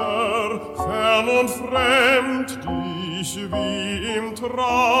wieder, fern und fremd, dich wie im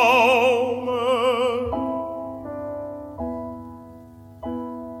Traume.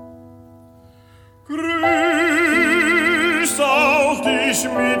 Grüßt auch dich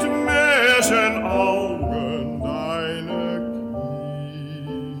mit Märchenaugen deine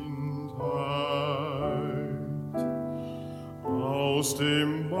Kindheit aus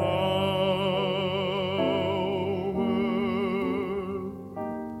dem Baume.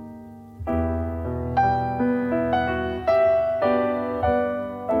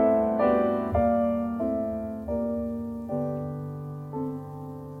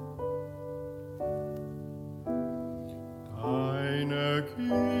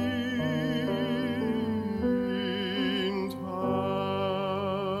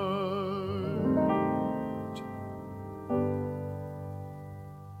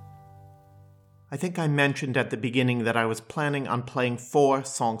 I think I mentioned at the beginning that I was planning on playing 4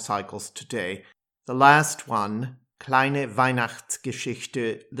 song cycles today. The last one, Kleine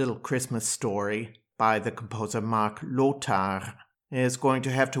Weihnachtsgeschichte, Little Christmas Story, by the composer Marc Lothar, is going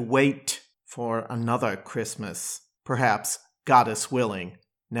to have to wait for another Christmas, perhaps, Goddess willing,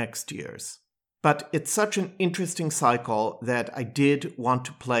 next year's. But it's such an interesting cycle that I did want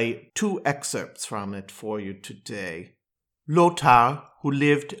to play 2 excerpts from it for you today. Lothar, who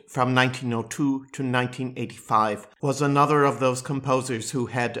lived from 1902 to 1985, was another of those composers who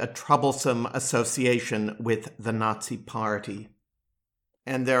had a troublesome association with the Nazi Party.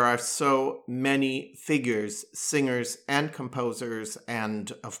 And there are so many figures, singers and composers,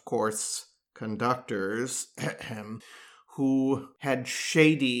 and of course conductors, who had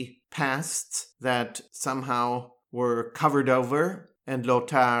shady pasts that somehow were covered over, and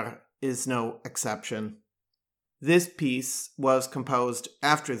Lothar is no exception. This piece was composed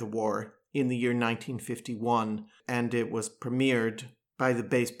after the war in the year 1951, and it was premiered by the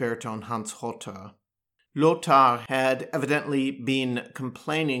bass baritone Hans Hotter. Lothar had evidently been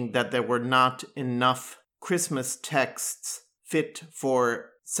complaining that there were not enough Christmas texts fit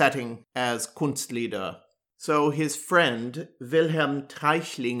for setting as Kunstlieder. So his friend Wilhelm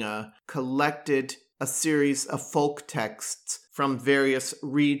Treichlinger collected a series of folk texts from various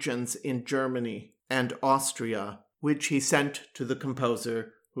regions in Germany and Austria, which he sent to the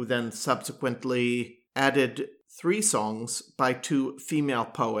composer, who then subsequently added 3 songs by 2 female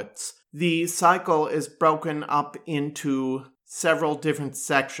poets. The cycle is broken up into several different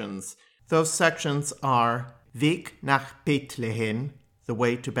sections. Those sections are Weg nach Bethlehem, the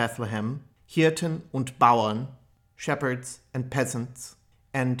way to Bethlehem, Hirten und Bauern, shepherds and peasants,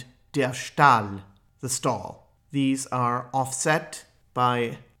 and Der Stall, the stall. These are offset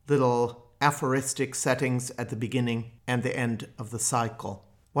by little aphoristic settings at the beginning and the end of the cycle.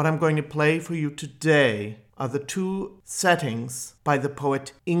 What I'm going to play for you today are the 2 settings by the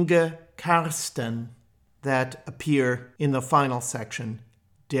poet Inge Karsten that appear in the final section,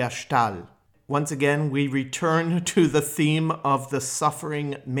 Der Stall. Once again, we return to the theme of the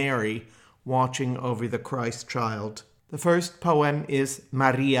suffering Mary watching over the Christ child. The first poem is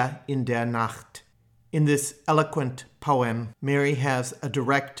Maria in der Nacht. In this eloquent poem, Mary has a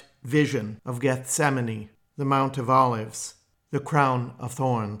direct vision of Gethsemane, the Mount of Olives, the crown of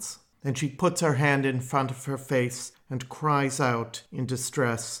thorns. Then she puts her hand in front of her face and cries out in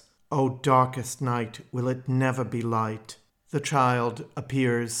distress, "O darkest night, will it never be light?" The child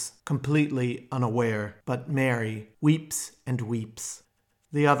appears completely unaware, but Mary weeps and weeps.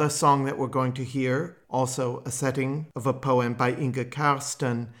 The other song that we're going to hear, also a setting of a poem by Inge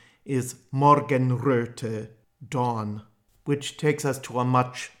Karsten, is Morgenröte, Dawn, which takes us to a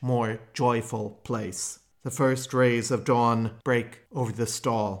much more joyful place. The first rays of dawn break over the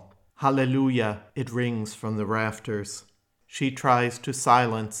stall. Hallelujah, it rings from the rafters. She tries to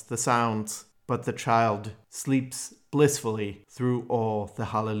silence the sounds, but the child sleeps blissfully through all the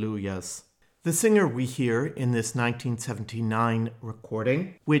hallelujahs. The singer we hear in this 1979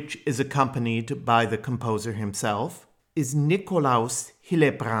 recording, which is accompanied by the composer himself, is Nikolaus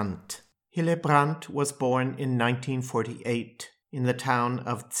Hillebrand. Hillebrand was born in 1948 in the town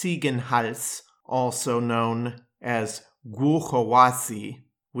of Ziegenhals, also known as Głuchołasy,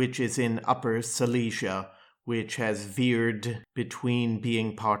 which is in Upper Silesia, which has veered between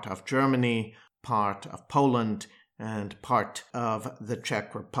being part of Germany, part of Poland, and part of the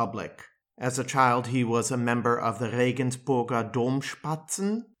Czech Republic. As a child, he was a member of the Regensburger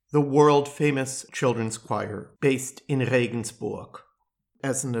Domspatzen, the world-famous children's choir based in Regensburg.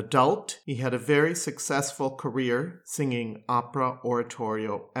 As an adult, he had a very successful career singing opera,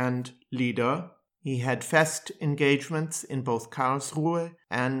 oratorio, and lieder. He had fest engagements in both Karlsruhe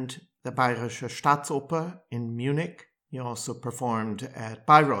and the Bayerische Staatsoper in Munich. He also performed at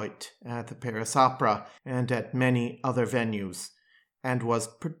Bayreuth, at the Paris Opera, and at many other venues, and was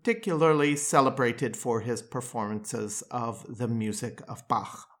particularly celebrated for his performances of the music of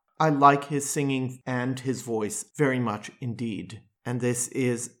Bach. I like his singing and his voice very much indeed. And this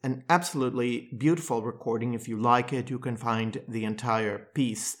is an absolutely beautiful recording. If you like it, you can find the entire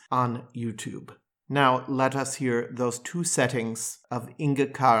piece on YouTube. Now let us hear those 2 settings of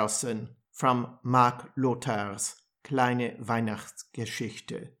Inge Karsten from Marc Lothar's Kleine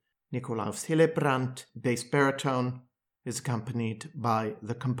Weihnachtsgeschichte. Nikolaus Hillebrand, bass baritone, is accompanied by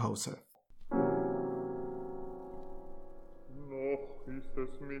the composer. Noch ist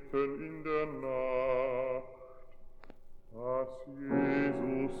es mitten in der Nacht, das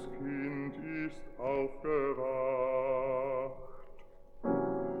Jesuskind ist aufgewacht.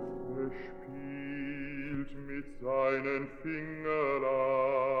 Es spielt mit seinen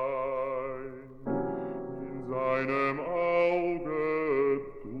Fingerlein, in seinem Auge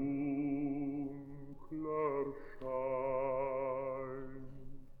dunkler Schein.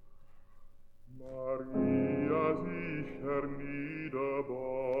 Maria sich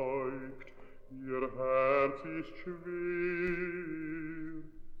herniederbeugt, ihr Herz ist schwer,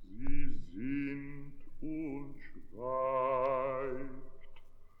 sie sinnt und schweigt.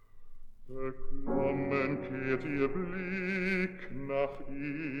 Beklommen kehrt ihr Blick nach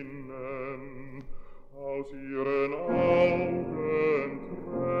innen, aus ihren Augen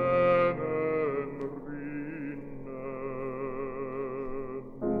Tränen rinnen.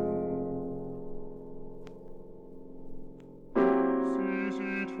 Sie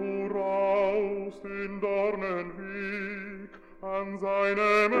sieht voraus den Dornenweg, an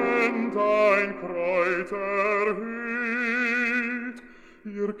seinem End ein Kreuz erhöht.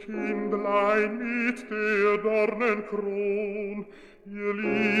 Ihr Kindlein mit der Dornenkron, ihr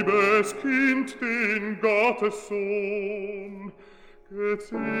liebes Kind, den Gottessohn.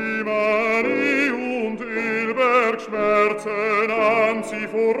 Gethsemane und Elberg-Schmerzen ahnt sie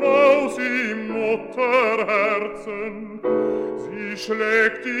voraus im Mutterherzen. Sie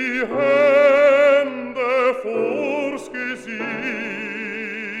schlägt die Hände vors Gesicht.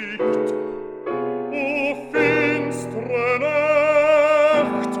 O finstre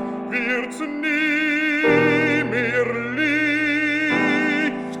Nacht, wird's nie mehr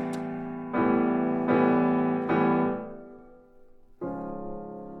Licht.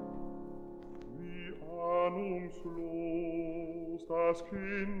 Wie ahnungslos das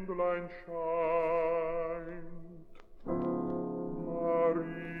Kindlein scheint,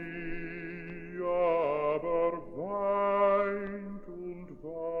 Maria aber weint und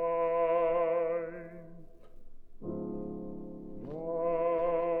weint.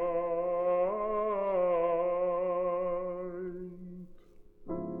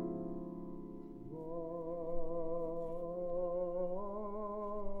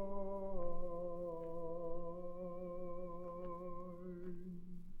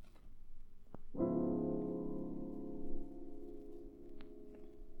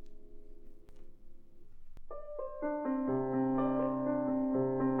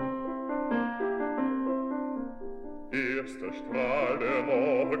 Erster Strahl der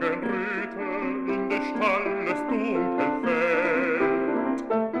Morgenröte in des Stalles dunkel fällt.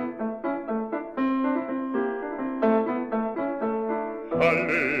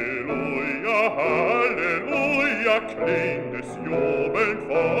 Halleluja, Halleluja, klingt des Jubeln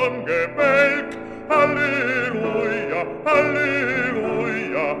vom Gebälk. Halleluja,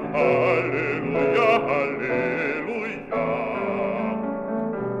 Halleluja, Halleluja, Halleluja.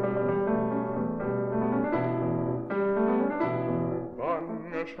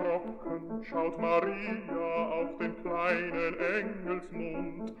 Erschrocken schaut Maria auf den kleinen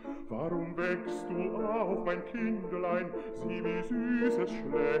Engelsmund. Warum wächst du auf, mein Kindlein? Sieh, wie süß es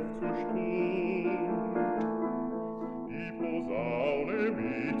schläft zu Stund. Die Posaune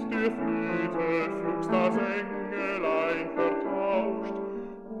mit der Flöte flugs das Engelein vertauscht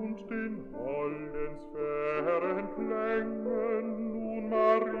und den holden Sphärenklängen nun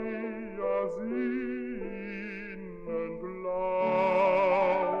Maria sinnend lauscht.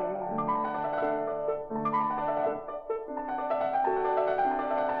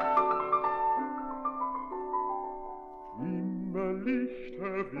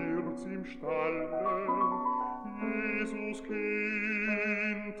 Lichter wird's im Stalle, Jesus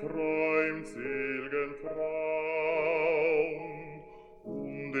Kind träumt selgen Traum,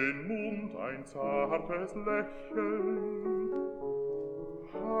 um den Mund ein zartes Lächeln,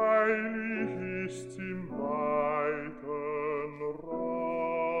 heilig ist's im weiten Raum.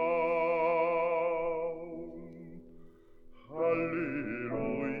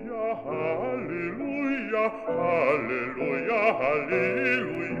 Halleluja, Halleluja, Halleluja,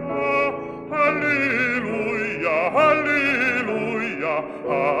 Halleluja, Halleluja, Halleluja,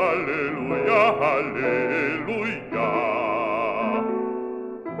 Halleluja, Halleluja.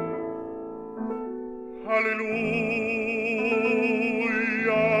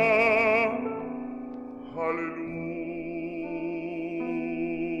 Halleluja, Halleluja.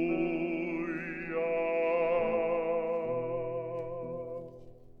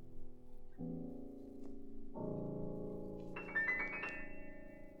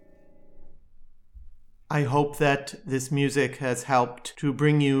 I hope that this music has helped to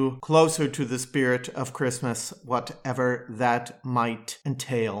bring you closer to the spirit of Christmas, whatever that might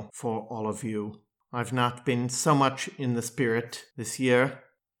entail for all of you. I've not been so much in the spirit this year.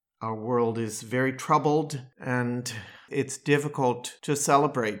 Our world is very troubled, and it's difficult to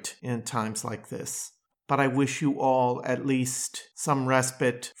celebrate in times like this. But I wish you all at least some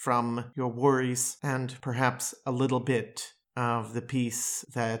respite from your worries and perhaps a little bit of the peace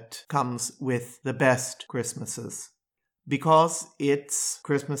that comes with the best Christmases. Because it's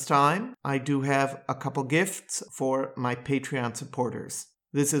Christmas time, I do have a couple gifts for my Patreon supporters.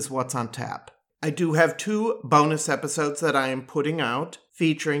 This is what's on tap. I do have 2 bonus episodes that I am putting out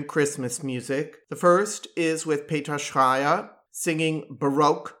featuring Christmas music. The first is with Peter Schreier singing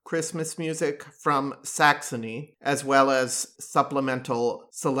Baroque Christmas music from Saxony, as well as supplemental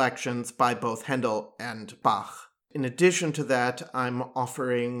selections by both Handel and Bach. In addition to that, I'm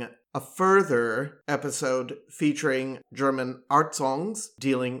offering a further episode featuring German art songs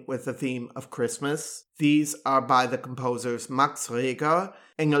dealing with the theme of Christmas. These are by the composers Max Reger,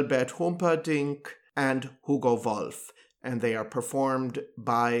 Engelbert Humperdinck, and Hugo Wolf, and they are performed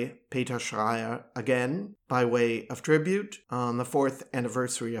by Peter Schreier again by way of tribute on the 4th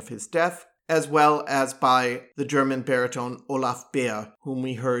anniversary of his death, as well as by the German baritone Olaf Beer, whom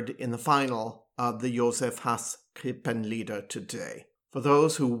we heard in the final of the Josef Haas Krippenlieder today. For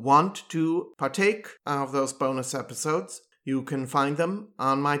those who want to partake of those bonus episodes, you can find them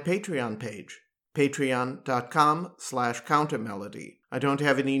on my Patreon page, patreon.com/countermelody. I don't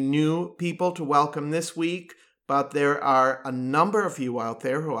have any new people to welcome this week, but there are a number of you out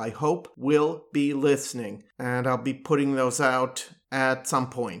there who I hope will be listening, and I'll be putting those out at some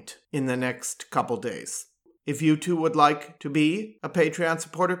point in the next couple days. If you too would like to be a Patreon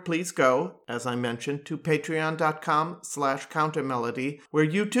supporter, please go, as I mentioned, to patreon.com/countermelody, where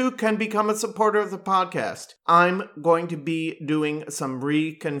you too can become a supporter of the podcast. I'm going to be doing some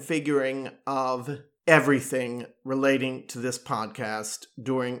reconfiguring of everything relating to this podcast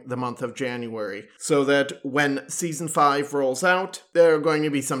during the month of January, so that when season 5 rolls out, there are going to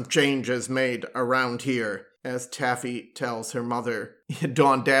be some changes made around here, as Taffy tells her mother,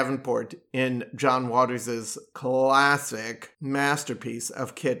 Dawn Davenport, in John Waters' classic masterpiece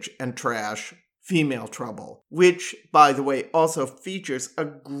of kitsch and trash, Female Trouble, which, by the way, also features a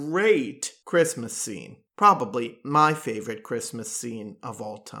great Christmas scene, probably my favorite Christmas scene of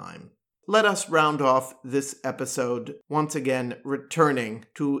all time. Let us round off this episode once again returning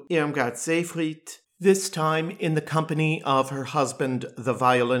to Irmgard Seefried, this time in the company of her husband, the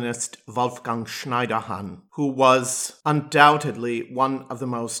violinist Wolfgang Schneiderhan, who was undoubtedly one of the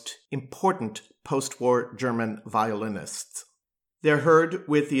most important post-war German violinists. They're heard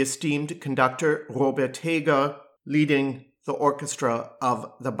with the esteemed conductor Robert Heger leading the orchestra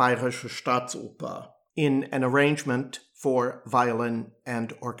of the Bayerische Staatsoper in an arrangement for violin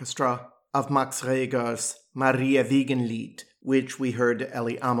and orchestra of Max Reger's Maria Wiegenlied, which we heard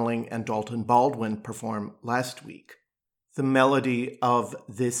Ellie Ameling and Dalton Baldwin perform last week. The melody of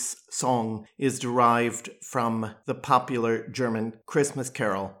this song is derived from the popular German Christmas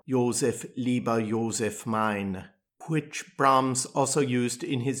carol, Josef, lieber Josef mein, which Brahms also used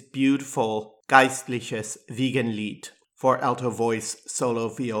in his beautiful Geistliches Wiegenlied for alto voice, solo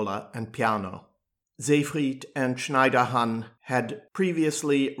viola, and piano. Seefried and Schneiderhan had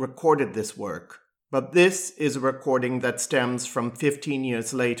previously recorded this work, but this is a recording that stems from 15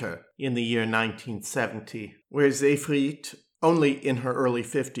 years later, in the year 1970, where Seefried, only in her early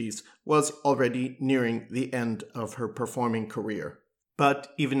 50s, was already nearing the end of her performing career.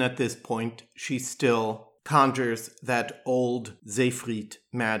 But even at this point, she still conjures that old Seefried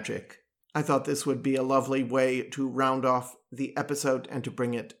magic. I thought this would be a lovely way to round off the episode and to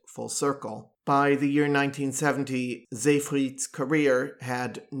bring it full circle. By the year 1970, Seefried's career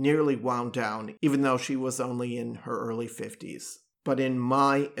had nearly wound down, even though she was only in her early 50s. But in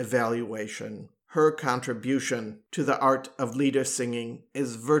my evaluation, her contribution to the art of lieder singing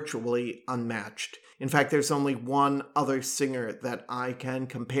is virtually unmatched. In fact, there's only one other singer that I can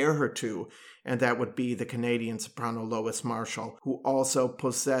compare her to, and that would be the Canadian soprano Lois Marshall, who also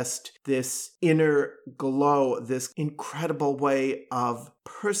possessed this inner glow, this incredible way of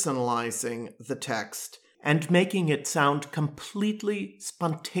personalizing the text and making it sound completely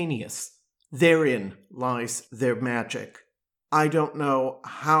spontaneous. Therein lies their magic. I don't know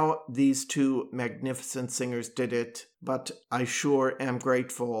how these two magnificent singers did it, but I sure am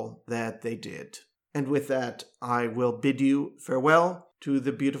grateful that they did. And with that, I will bid you farewell to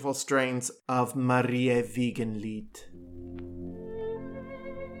the beautiful strains of Maria Wiegenlied.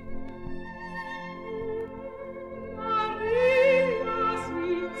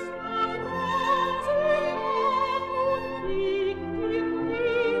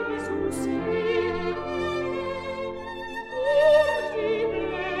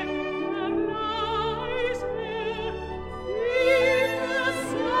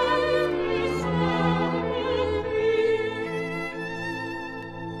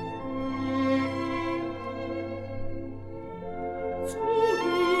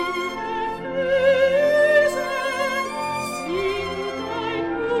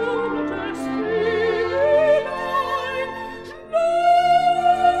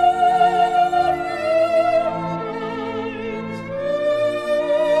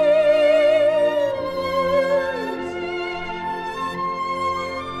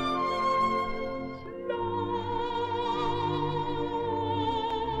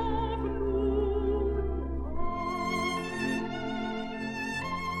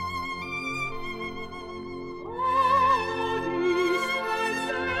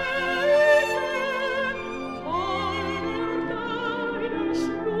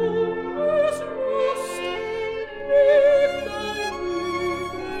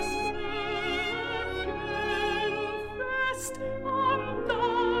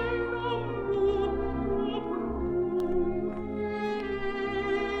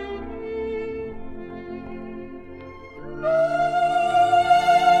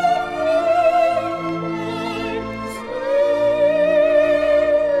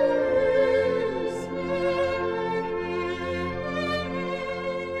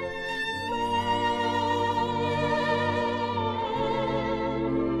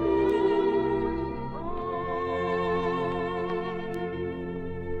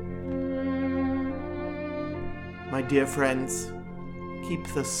 My dear friends, keep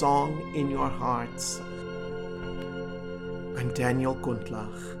the song in your hearts. I'm Daniel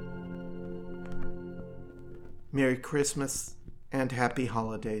Gundlach. Merry Christmas and Happy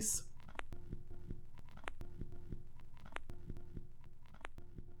Holidays.